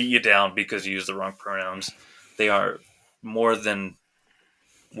beat you down because you use the wrong pronouns. They are more than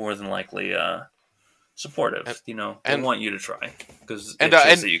likely supportive. They want you to try because it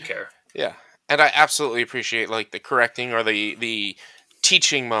shows that you care. Yeah, and I absolutely appreciate like the correcting or the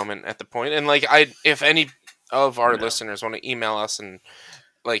teaching moment at the point. And like, if any of our listeners want to email us and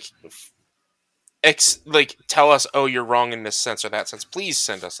like tell us, oh, you're wrong in this sense or that sense, please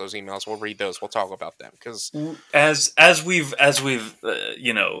send us those emails. We'll read those. We'll talk about them because as we've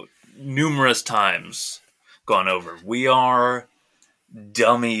numerous times gone over, we are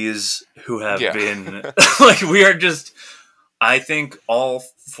dummies who have been like, we are just, I think all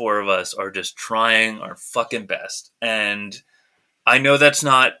four of us are just trying our fucking best, and I know that's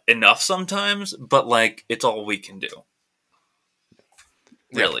not enough sometimes, but like, it's all we can do.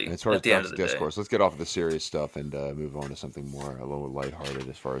 Really, as far as at the end of the discourse, day. Let's get off of the serious stuff and move on to something more a little lighthearted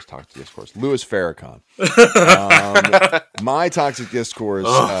as far as toxic discourse. Louis Farrakhan. My toxic discourse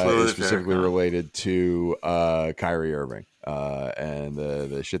is specifically related to Kyrie Irving and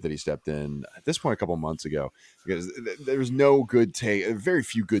the shit that he stepped in at this point a couple months ago, because there was no good take, very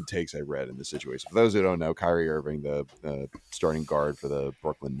few good takes I read in this situation. For those who don't know, Kyrie Irving, the starting guard for the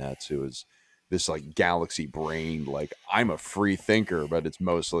Brooklyn Nets, who was this like galaxy brain, like I'm a free thinker, but it's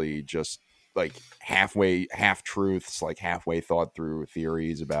mostly just like half truths, like halfway thought through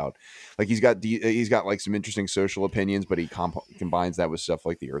theories about, like he's got like some interesting social opinions, but he combines that with stuff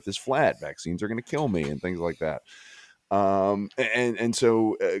like the Earth is flat, vaccines are going to kill me, and things like that. And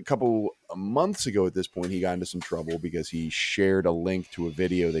so a couple of months ago at this point, he got into some trouble because he shared a link to a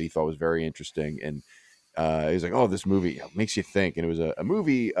video that he thought was very interesting, and he was like, "Oh, this movie makes you think," and it was a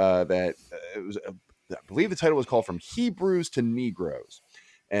movie that it was. I believe the title was called "From Hebrews to Negroes."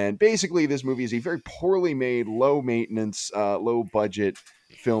 And basically, this movie is a very poorly made, low maintenance, low budget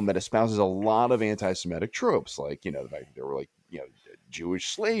film that espouses a lot of anti-Semitic tropes, like the fact that there were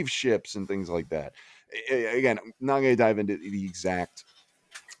Jewish slave ships and things like that. Again, I'm not going to dive into the exact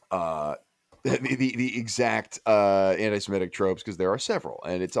the exact anti-Semitic tropes because there are several,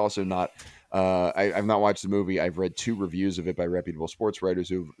 and it's also not. I've not watched the movie. I've read 2 reviews of it by reputable sports writers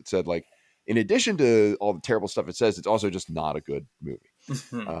who said, like, in addition to all the terrible stuff it says, it's also just not a good movie.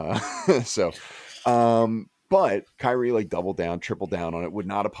 But Kyrie like doubled down, tripled down on it, would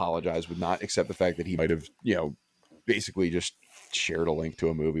not apologize, would not accept the fact that he might have, basically just shared a link to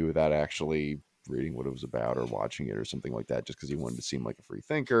a movie without actually reading what it was about or watching it or something like that, just because he wanted to seem like a free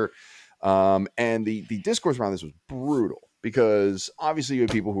thinker. And the discourse around this was brutal because obviously you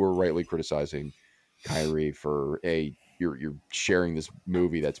have people who are rightly criticizing Kyrie for you're sharing this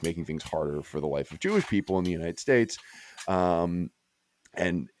movie that's making things harder for the life of Jewish people in the United States. And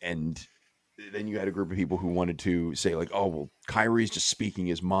then you had a group of people who wanted to say like, oh, well, Kyrie's just speaking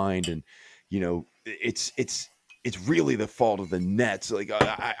his mind. And, it's really the fault of the Nets. Like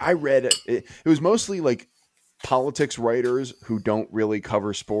I read it was mostly like politics writers who don't really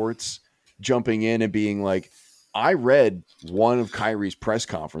cover sports jumping in and being like, I read one of Kyrie's press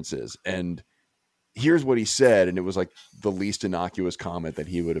conferences and here's what he said. And it was like the least innocuous comment that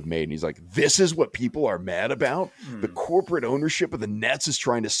he would have made. And he's like, this is what people are mad about. The corporate ownership of the Nets is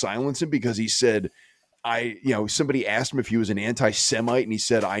trying to silence him because he said, somebody asked him if he was an anti-Semite and he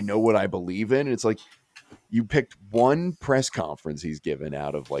said, I know what I believe in. And it's like, you picked one press conference he's given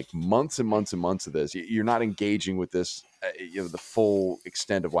out of like months and months and months of this. You're not engaging with this, the full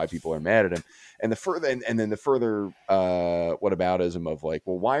extent of why people are mad at him. And the further whataboutism of like,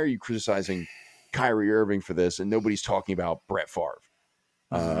 well, why are you criticizing Kyrie Irving for this? And nobody's talking about Brett Favre.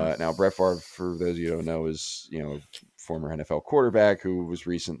 Now, Brett Favre, for those of you who don't know, is, former NFL quarterback who was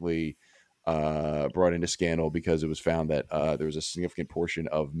recently brought into scandal because it was found that there was a significant portion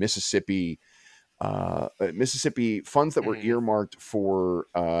of Mississippi funds that were earmarked for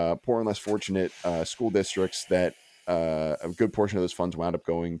poor and less fortunate school districts that a good portion of those funds wound up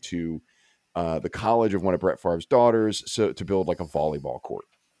going to the college of one of Brett Favre's daughters, so to build like a volleyball court.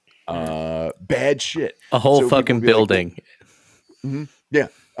 Bad shit. A whole fucking building. Like, yeah.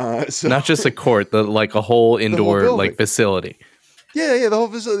 So not just a court, like a whole indoor like facility. Yeah, the whole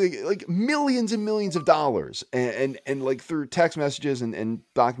facility, like millions and millions of dollars, and like through text messages and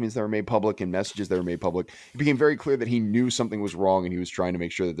documents that were made public and messages that were made public, it became very clear that he knew something was wrong and he was trying to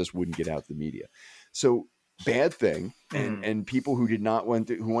make sure that this wouldn't get out to the media. So bad thing, and people who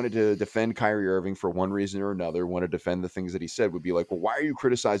wanted to defend Kyrie Irving for one reason or another, want to defend the things that he said, would be like, well, why are you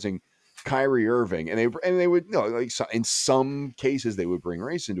criticizing Kyrie Irving? And they would in some cases they would bring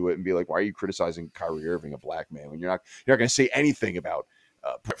race into it and be like, why are you criticizing Kyrie Irving, a black man, when you're not going to say anything about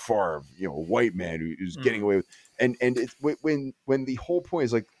Brett Favre, a white man who's getting away with, and it's when the whole point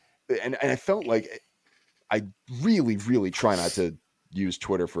is like, and I felt like I really, really try not to use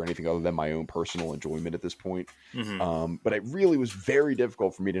Twitter for anything other than my own personal enjoyment at this point. But it really was very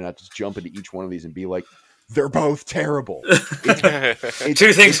difficult for me to not just jump into each one of these and be like, they're both terrible.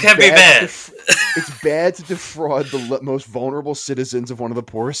 Two things can be bad. It's bad to defraud the most vulnerable citizens of one of the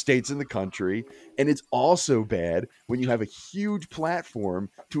poorest states in the country. And it's also bad when you have a huge platform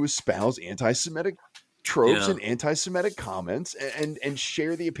to espouse anti-Semitic tropes and anti-Semitic comments and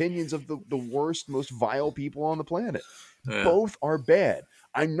share the opinions of the worst, most vile people on the planet. Yeah. Both are bad.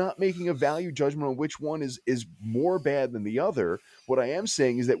 I'm not making a value judgment on which one is more bad than the other. What I am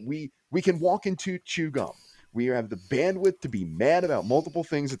saying is that we can walk into chew gum. We have the bandwidth to be mad about multiple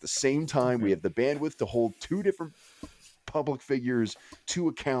things at the same time. We have the bandwidth to hold two different public figures to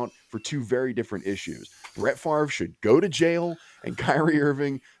account for two very different issues. Brett Favre should go to jail, and Kyrie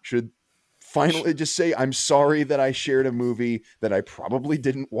Irving should finally just say, I'm sorry that I shared a movie that I probably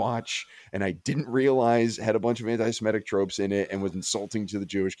didn't watch and I didn't realize had a bunch of anti-Semitic tropes in it and was insulting to the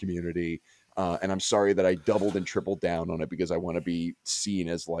Jewish community. And I'm sorry that I doubled and tripled down on it because I want to be seen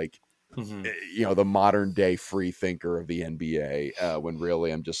as like, the modern day free thinker of the NBA, when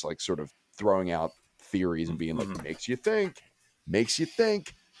really I'm just like sort of throwing out theories and being like, makes you think.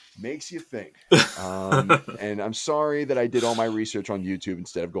 makes you think. And I'm sorry that I did all my research on YouTube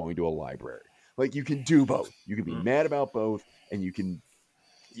instead of going to a library. Like, you can do both. You can be mad about both, and you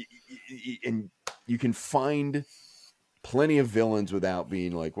can find plenty of villains without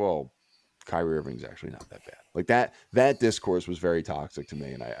being like, well, Kyrie Irving's actually not that bad. Like, that discourse was very toxic to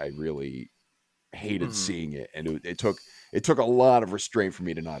me, and I really hated seeing it, and it took a lot of restraint for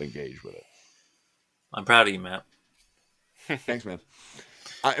me to not engage with it. I'm proud of you, Matt. Thanks, man.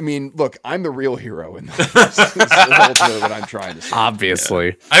 I mean, look, I'm the real hero in this. This is ultimately what I'm trying to say.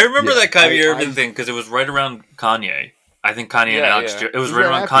 Obviously. I remember that Kyrie Irving thing because it was right around Kanye. I think Kanye and Alex. It was right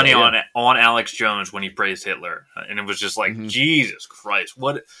around Kanye on Alex Jones when he praised Hitler, and it was just like, Jesus Christ,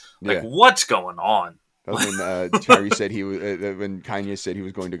 what's going on? That was when Kyrie said he was when Kanye said he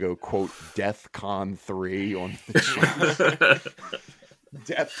was going to go quote DeathCon 3 on the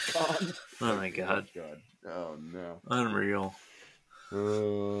DeathCon. Oh my God. Oh no. Unreal.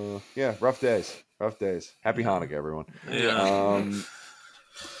 Yeah, rough days. Happy Hanukkah, everyone. Yeah.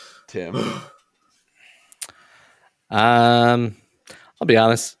 Tim. I'll be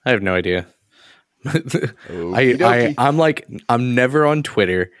honest, I have no idea. I'm never on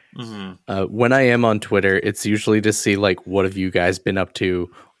Twitter. When I am on Twitter, it's usually to see like, what have you guys been up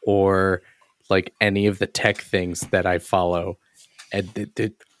to, or like any of the tech things that I follow. And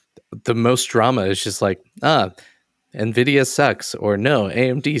the most drama is just like, Nvidia sucks, or no,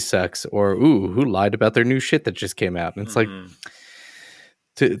 AMD sucks, or who lied about their new shit that just came out. And it's like,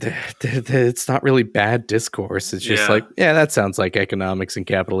 it's not really bad discourse. It's just like, yeah, that sounds like economics and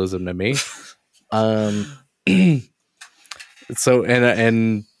capitalism to me. So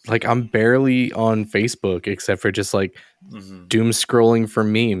and like, I'm barely on Facebook except for just like doom scrolling for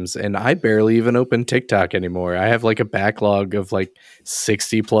memes, and I barely even open TikTok anymore. I have like a backlog of like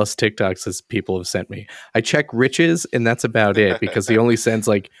 60 plus TikToks that people have sent me. I check Rich's, and that's about it, because he only sends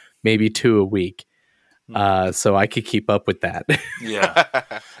like maybe 2 a week. So I could keep up with that. Yeah.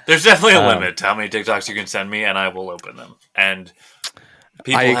 There's definitely a limit to how many TikToks you can send me, and I will open them. And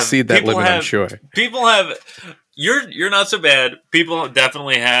I exceed that limit, I'm sure. People have... You're not so bad. People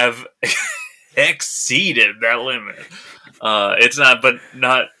definitely have exceeded that limit. It's not, but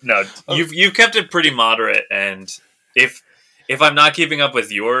not... No, you've kept it pretty moderate, and if I'm not keeping up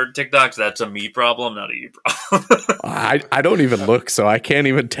with your TikToks, that's a me problem, not a you problem. I don't even look, so I can't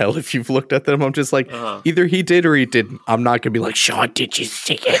even tell if you've looked at them. I'm just like, either he did or he didn't. I'm not gonna be like, Sean, did you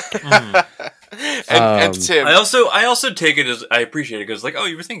see it? And Tim, I also take it as, I appreciate it because, like, oh,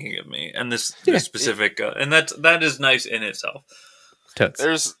 you were thinking of me, and this specific, and that is nice in itself.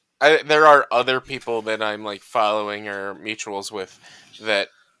 Totes. There are other people that I'm like following or mutuals with that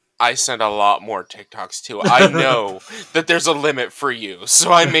I send a lot more TikToks to. I know that there's a limit for you,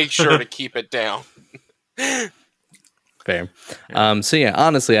 so I make sure to keep it down. Fair. So yeah,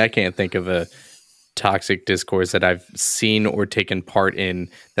 honestly, I can't think of a toxic discourse that I've seen or taken part in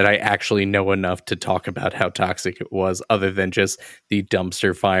that I actually know enough to talk about how toxic it was, other than just the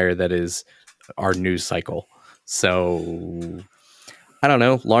dumpster fire that is our news cycle. So I don't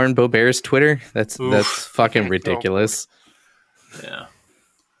know. Lauren Boebert's Twitter. That's fucking ridiculous. Yeah.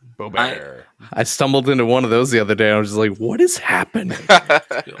 I stumbled into one of those the other day. I was just like, what is happening?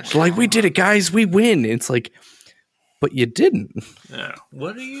 Like, we did it, guys. We win. It's like, but you didn't. Yeah.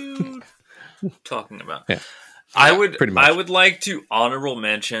 What are you talking about? Yeah. I would like to honorable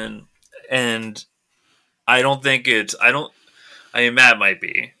mention, and I mean, Matt might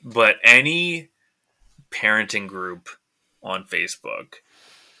be, but any parenting group on Facebook,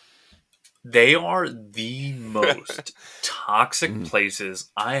 they are the most toxic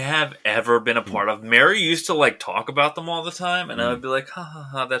places I have ever been a part of. Mary used to like talk about them all the time, and I would be like, ha ha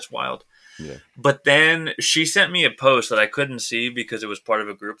ha, that's wild. Yeah. But then she sent me a post that I couldn't see because it was part of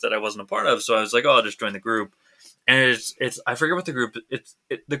a group that I wasn't a part of. So I was like, oh, I'll just join the group. And it's I forget what the group,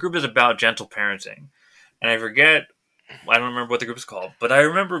 the group is about gentle parenting. And I don't remember what the group is called, but I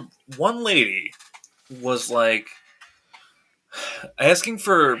remember one lady was like asking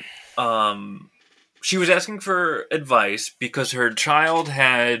for, she was asking for advice because her child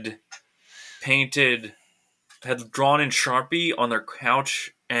had drawn in Sharpie on their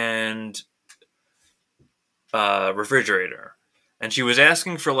couch and refrigerator. And she was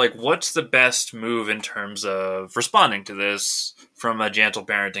asking for, like, what's the best move in terms of responding to this from a gentle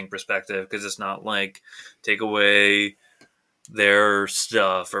parenting perspective? Because it's not like take away their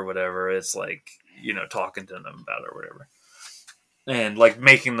stuff or whatever. It's like, talking to them about it or whatever. And, like,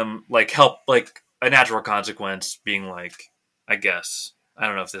 making them, like, help, like, a natural consequence being, like, I guess, I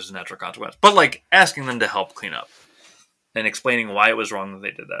don't know if there's a natural consequence, but, like, asking them to help clean up and explaining why it was wrong that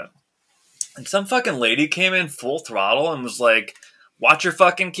they did that. And some fucking lady came in full throttle and was like, watch your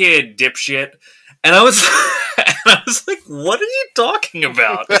fucking kid, dipshit. And I was like, what are you talking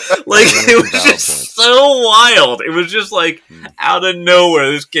about? Like, it was just so wild. It was just like out of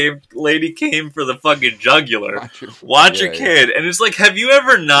nowhere, this lady came for the fucking jugular. Watch your kid. And it's like, have you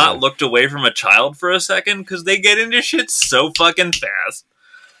ever not looked away from a child for a second? Because they get into shit so fucking fast.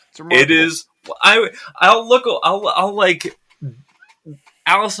 It is. I'll like.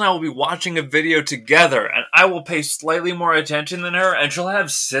 Alice and I will be watching a video together, and I will pay slightly more attention than her, and she'll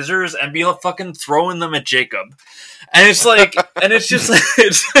have scissors and be fucking throwing them at Jacob. And it's like, and it's just like,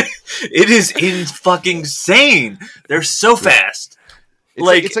 it is fucking insane. They're so fast.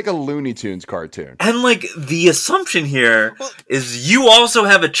 It's like a Looney Tunes cartoon. And like, the assumption here is you also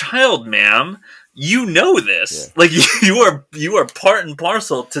have a child, ma'am. You know this. Yeah. Like, you are part and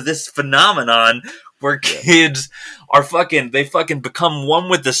parcel to this phenomenon where kids are they become one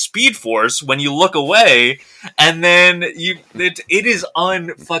with the Speed Force when you look away, and then it is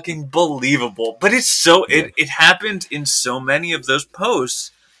unfucking believable. But it's so it happened in so many of those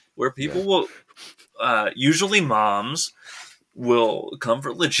posts where people will, usually moms, will come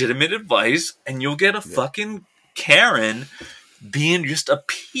for legitimate advice, and you'll get a fucking Karen being just a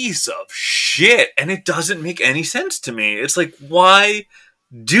piece of shit, and it doesn't make any sense to me. It's like, why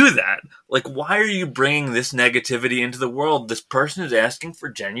do that? Like, why are you bringing this negativity into the world? This person is asking for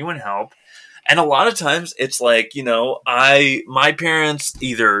genuine help, and a lot of times it's like, my parents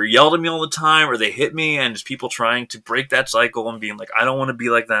either yelled at me all the time or they hit me, and it's people trying to break that cycle and being like, I don't want to be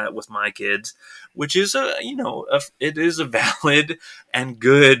like that with my kids, which is it is a valid and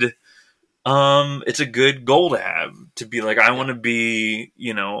good. It's a good goal to have, to be like, I want to be,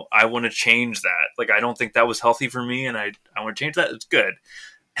 I want to change that. Like, I don't think that was healthy for me, and I want to change that. It's good.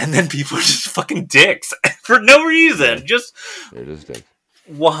 And then people are just fucking dicks for no reason. They're just dicks.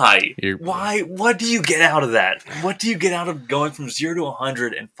 Why? Why? What do you get out of that? What do you get out of going from 0 to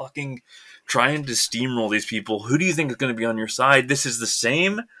 100 and fucking trying to steamroll these people? Who do you think is going to be on your side? This is the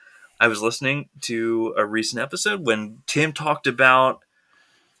same. I was listening to a recent episode when Tim talked about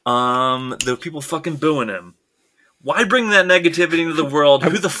the people fucking booing him. Why bring that negativity into the world?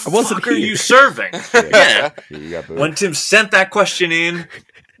 Who the fuck are you serving? Yeah. When Tim sent that question in,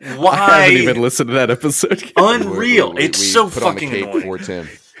 why? I haven't even listened to that episode. Unreal. It's so put fucking on the cake annoying. for Tim.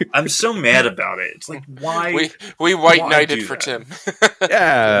 I'm so mad about it. It's like, why? We white knighted for Tim.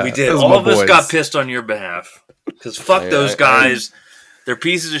 Yeah, we did. All of us got pissed on your behalf. Because fuck those guys. They're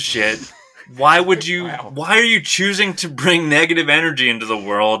pieces of shit. Why would you? Why are you choosing to bring negative energy into the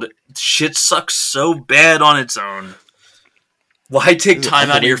world? Shit sucks so bad on its own. Why take time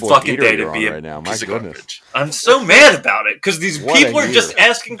out of your fucking day to be a piece of garbage? I'm so mad about it because these people are just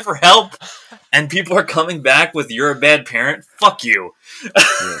asking for help, and people are coming back with "you're a bad parent." Fuck you.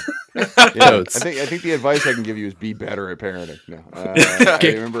 I think the advice I can give you is be better at parenting. No, I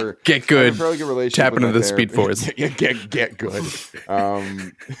remember get good. I have a fairly good relationship. Tap into with the Speed Force. Get good.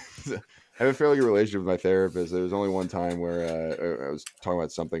 I have a fairly good relationship with my therapist. There was only one time where I was talking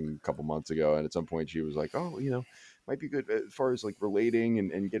about something a couple months ago, and at some point she was like, "Oh, might be good as far as like relating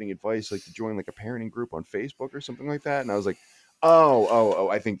and getting advice, like to join like a parenting group on Facebook or something like that." And I was like, "Oh,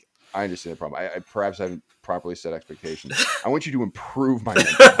 I think I understand the problem. I perhaps haven't properly set expectations. I want you to improve my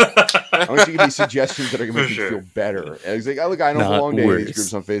mental health. I want you to give me suggestions that are going to make me feel better." And I was like, "Oh, look, I don't belong to any of these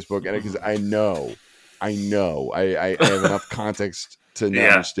groups on Facebook, and because I know, I have enough context to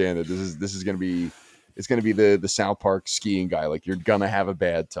understand that this is going to be." It's going to be the South Park skiing guy. Like, you're going to have a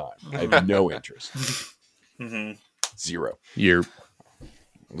bad time. I have no interest. Mm-hmm. Zero.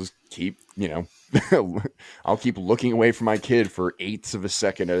 I'll just keep, I'll keep looking away from my kid for 1/8 of a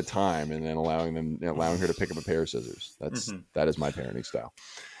second at a time, and then allowing her to pick up a pair of scissors. That is my parenting style.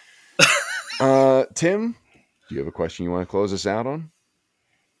 Tim, do you have a question you want to close us out on?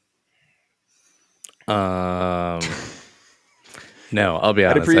 No, I'll be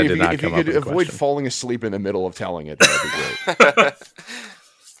honest. I did not come up with a question. If you could avoid falling asleep in the middle of telling it, that would be great.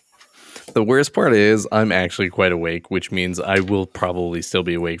 The worst part is I'm actually quite awake, which means I will probably still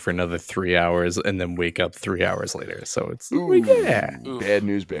be awake for another 3 hours and then wake up 3 hours later. So it's bad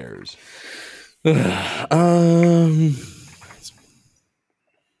news bears. Anything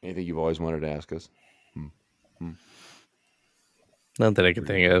you've always wanted to ask us? Not that I can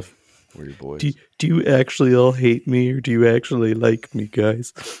think of. We're your boys. Do you actually all hate me, or do you actually like me,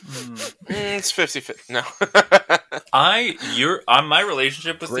 guys? It's 50-50. No. On my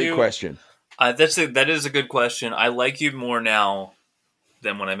relationship with you. Great question. That is a good question. I like you more now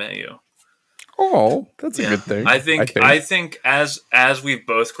than when I met you. Oh, that's a good thing. I think as we've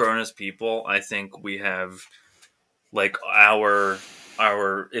both grown as people, I think we have like our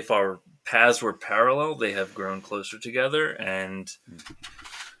if our paths were parallel, they have grown closer together, and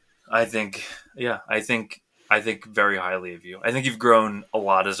I think very highly of you. I think you've grown a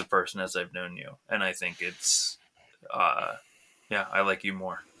lot as a person as I've known you, and I think it's, I like you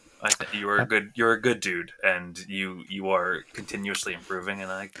more. I think you're a good dude, and you are continuously improving,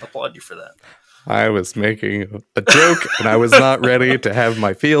 and I applaud you for that. I was making a joke, and I was not ready to have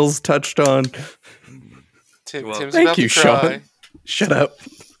my feels touched on. Tim's Thank about you, to cry. Sean. Shut up.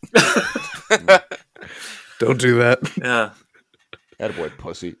 Don't do that. Yeah. Attaboy,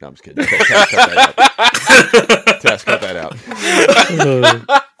 pussy. No, I'm just kidding. Tess, cut that out. Tess, cut that out.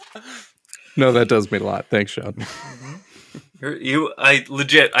 No, that does mean a lot. Thanks, Sean.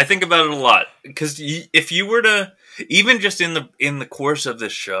 I think about it a lot, because if you were to, even just in the course of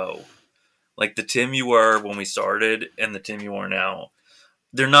this show, like the Tim you were when we started and the Tim you are now,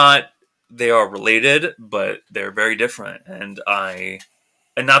 they are related, but they're very different. And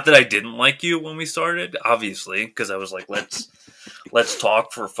not that I didn't like you when we started, obviously, because I was like, let's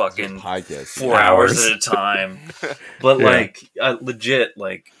talk for fucking Podcast. 4 hours at a time. But legit,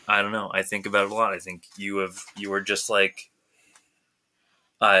 like, I don't know. I think about it a lot. I think you are just like,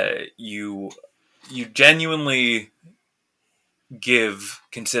 you genuinely give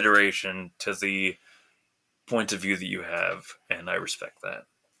consideration to the points of view that you have, and I respect that.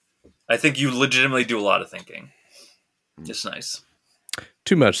 I think you legitimately do a lot of thinking. It's nice.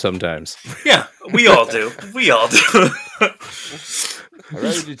 Too much sometimes. Yeah, we all do. I'd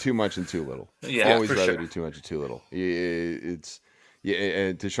rather do too much than too little. Yeah, Always for rather sure. do too much than too little. And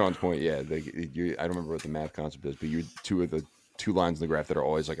to Sean's point, I don't remember what the math concept is, but you're two lines in the graph that are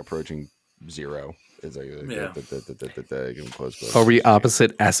always like approaching zero. It's like getting close. Are we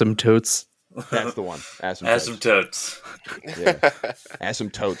opposite asymptotes? That's the one. Asymptotes. Yeah.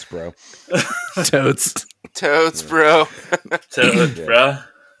 Asymptotes, bro. Totes. Toads, bro. Totes, Yeah. bruh.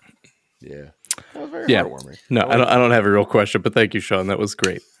 Yeah. That was very Yeah. heartwarming. No, I don't have a real question, but thank you, Sean. That was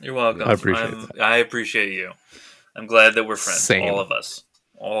great. You're welcome. I appreciate I appreciate you. I'm glad that we're friends. Same. All of us.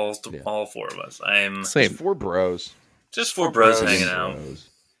 All four of us. I'm Same. Just four bros. just four bros bros. hanging out. Bros.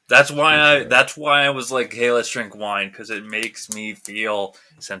 That's why I was like, hey, let's drink wine, because it makes me feel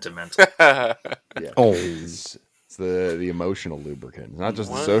sentimental. Yeah. Oh. It's the emotional lubricant. It's not just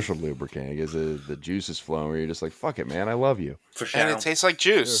the What? social lubricant. Because the juice is flowing where you're just like, fuck it, man. I love you. For sure. And it tastes like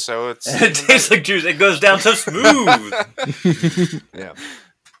juice, so it's it tastes like juice. It goes down so smooth. Yeah.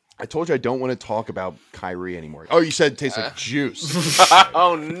 I told you I don't want to talk about Kyrie anymore. Oh, you said it tastes like juice.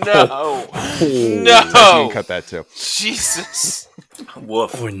 oh no, Tess, you no, can cut that too. Jesus.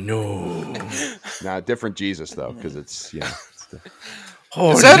 Woof. Oh no. Nah, different Jesus though, because it's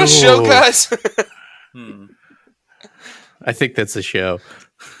Oh, Is that no. a show, guys? I think that's a show.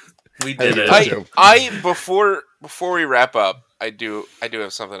 We did it. I before we wrap up, I do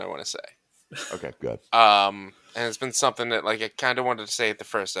have something I want to say. Okay, good. And it's been something that like I kind of wanted to say at the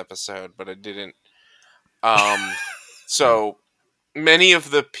first episode, but I didn't. So many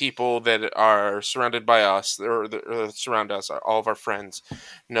of the people that are surrounded by us, or surround us, all of our friends,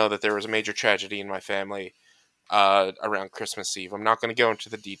 know that there was a major tragedy in my family around Christmas Eve. I'm not going to go into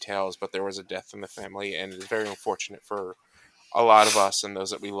the details, but there was a death in the family, and it is very unfortunate for a lot of us and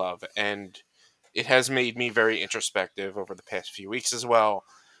those that we love. And it has made me very introspective over the past few weeks as well.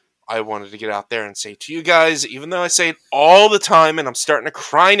 I wanted to get out there and say to you guys, even though I say it all the time and I'm starting to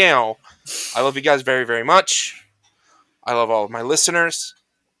cry now, I love you guys very, very much. I love all of my listeners.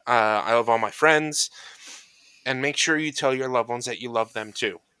 I love all my friends. And make sure you tell your loved ones that you love them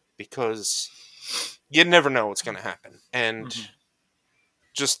too, because you never know what's going to happen. And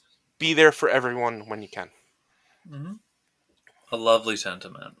just be there for everyone when you can. A lovely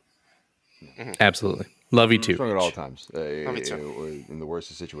sentiment. Absolutely. Love you too. Strong at all times. Love you too. In the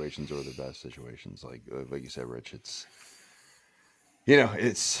worst of situations or the best situations, like you said, Rich. It's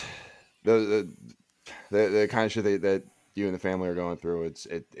it's the kind of shit that you and the family are going through.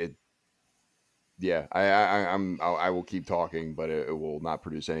 Yeah, I will keep talking, but it will not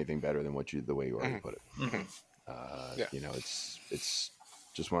produce anything better than the way you already put it. Yeah. It's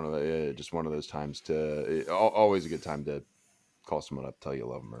just one of those times always a good time to call someone up, tell you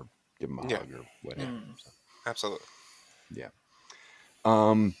love them, or give them a hug or whatever. So, Absolutely. yeah.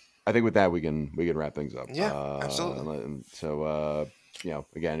 I think with that we can wrap things up. Yeah, absolutely. So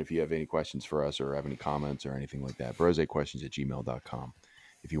again, if you have any questions for us or have any comments or anything like that, brosequestions@gmail.com.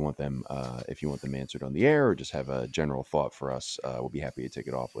 If you want them answered on the air, or just have a general thought for us, we'll be happy to take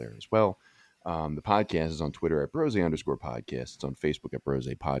it off later as well. The podcast is on Twitter at brose_podcast. It's on Facebook at brose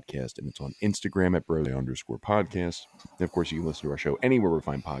podcast, and it's on Instagram at brose_podcast. And of course, you can listen to our show anywhere we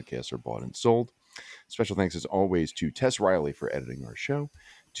find podcasts are bought and sold. Special thanks, as always, to Tess Riley for editing our show,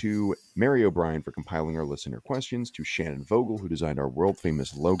 to Mary O'Brien for compiling our listener questions, to Shannon Vogel, who designed our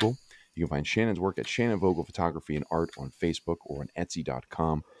world-famous logo. You can find Shannon's work at Shannon Vogel Photography and Art on Facebook or on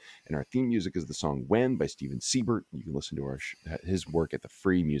Etsy.com. And our theme music is the song When by Steven Siebert. You can listen to his work at the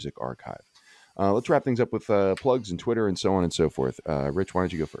Free Music Archive. Let's wrap things up with plugs and Twitter and so on and so forth. Rich, why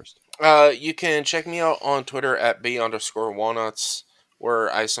don't you go first? You can check me out on Twitter at B_walnuts,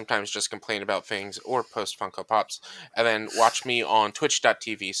 where I sometimes just complain about things or post Funko Pops. And then watch me on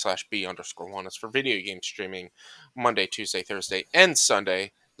twitch.tv/B_walnuts for video game streaming Monday, Tuesday, Thursday, and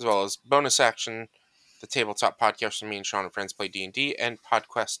Sunday, as well as Bonus Action, the tabletop podcast where me and Sean and friends play D&D, and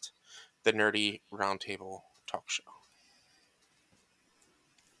PodQuest, the nerdy roundtable talk show.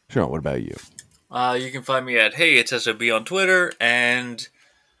 Sean, what about you? You can find me at Hey It's SOB on Twitter and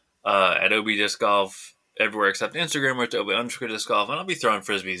at OB Disc Golf everywhere except Instagram, where it's OB_Disc Golf, and I'll be throwing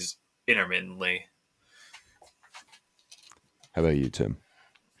frisbees intermittently. How about you, Tim?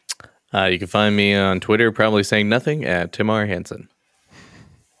 You can find me on Twitter, probably saying nothing, at Tim R. Hansen.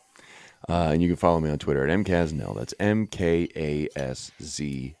 And you can follow me on Twitter at MKASNEL. That's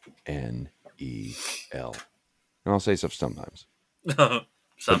MKASZNEL. And I'll say stuff sometimes.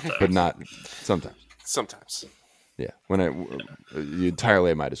 Sometimes. But not sometimes. Sometimes. Yeah.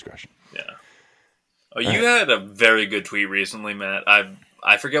 Entirely at my discretion. Yeah. Oh, you had a very good tweet recently, Matt. I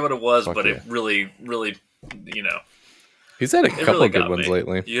forget what it was, but yeah. it really, really, He's had a it couple really of good got ones me.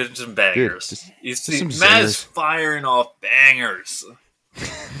 lately. You had some bangers. Dude, You just see, some Matt is zingers. firing off bangers.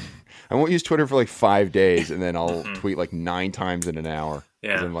 I won't use Twitter for like 5 days, and then I'll tweet like 9 times in an hour.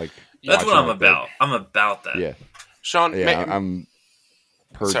 Yeah. And then, like, That's what watching I'm my about. bed. I'm about that. Yeah. Sean, Yeah. I'm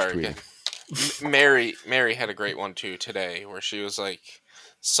purge sorry, tweeting. Mary had a great one too today, where she was like,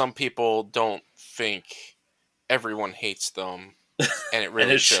 "Some people don't think everyone hates them, and it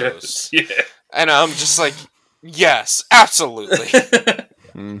really And it shows." Yeah. And I'm just like, "Yes, absolutely."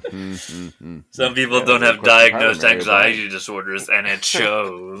 Some people Yeah, don't well, have question diagnosed Mary anxiety disorders, and it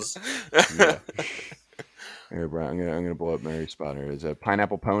shows. Yeah. Here, Brian, I'm gonna blow up Mary's spot here. Is a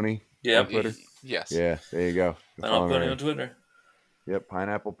Pineapple Pony Yep. on Twitter? Yes. Yeah, there you go. I Follow don't put it Mary. on Twitter. Yep,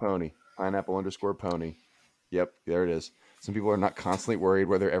 Pineapple Pony. Pineapple_pony. Yep, there it is. Some people are not constantly worried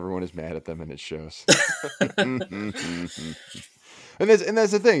whether everyone is mad at them, and it shows. And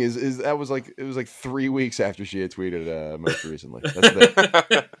that's the thing is that was like it was like 3 weeks after she had tweeted most recently. That's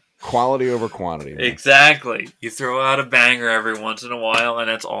the quality over quantity. Man. Exactly. You throw out a banger every once in a while, and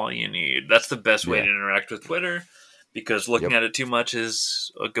that's all you need. That's the best way Yeah. to interact with Twitter, because looking at it too much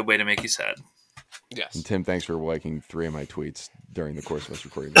is a good way to make you sad. Yes. And Tim, thanks for liking 3 of my tweets during the course of us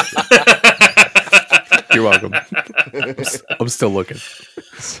recording this show. You're welcome. I'm still looking.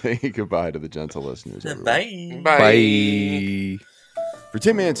 Say goodbye to the gentle listeners. Everyone. Bye. Bye. For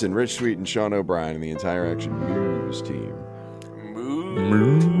Tim Anson, Rich Sweet, and Sean O'Brien, and the entire Action News team,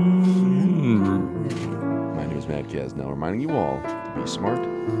 my name is Matt Kasnell, reminding you all to be smart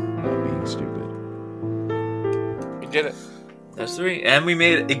without being stupid. We did it. That's 3. And we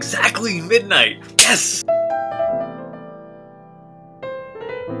made it exactly midnight. Yes!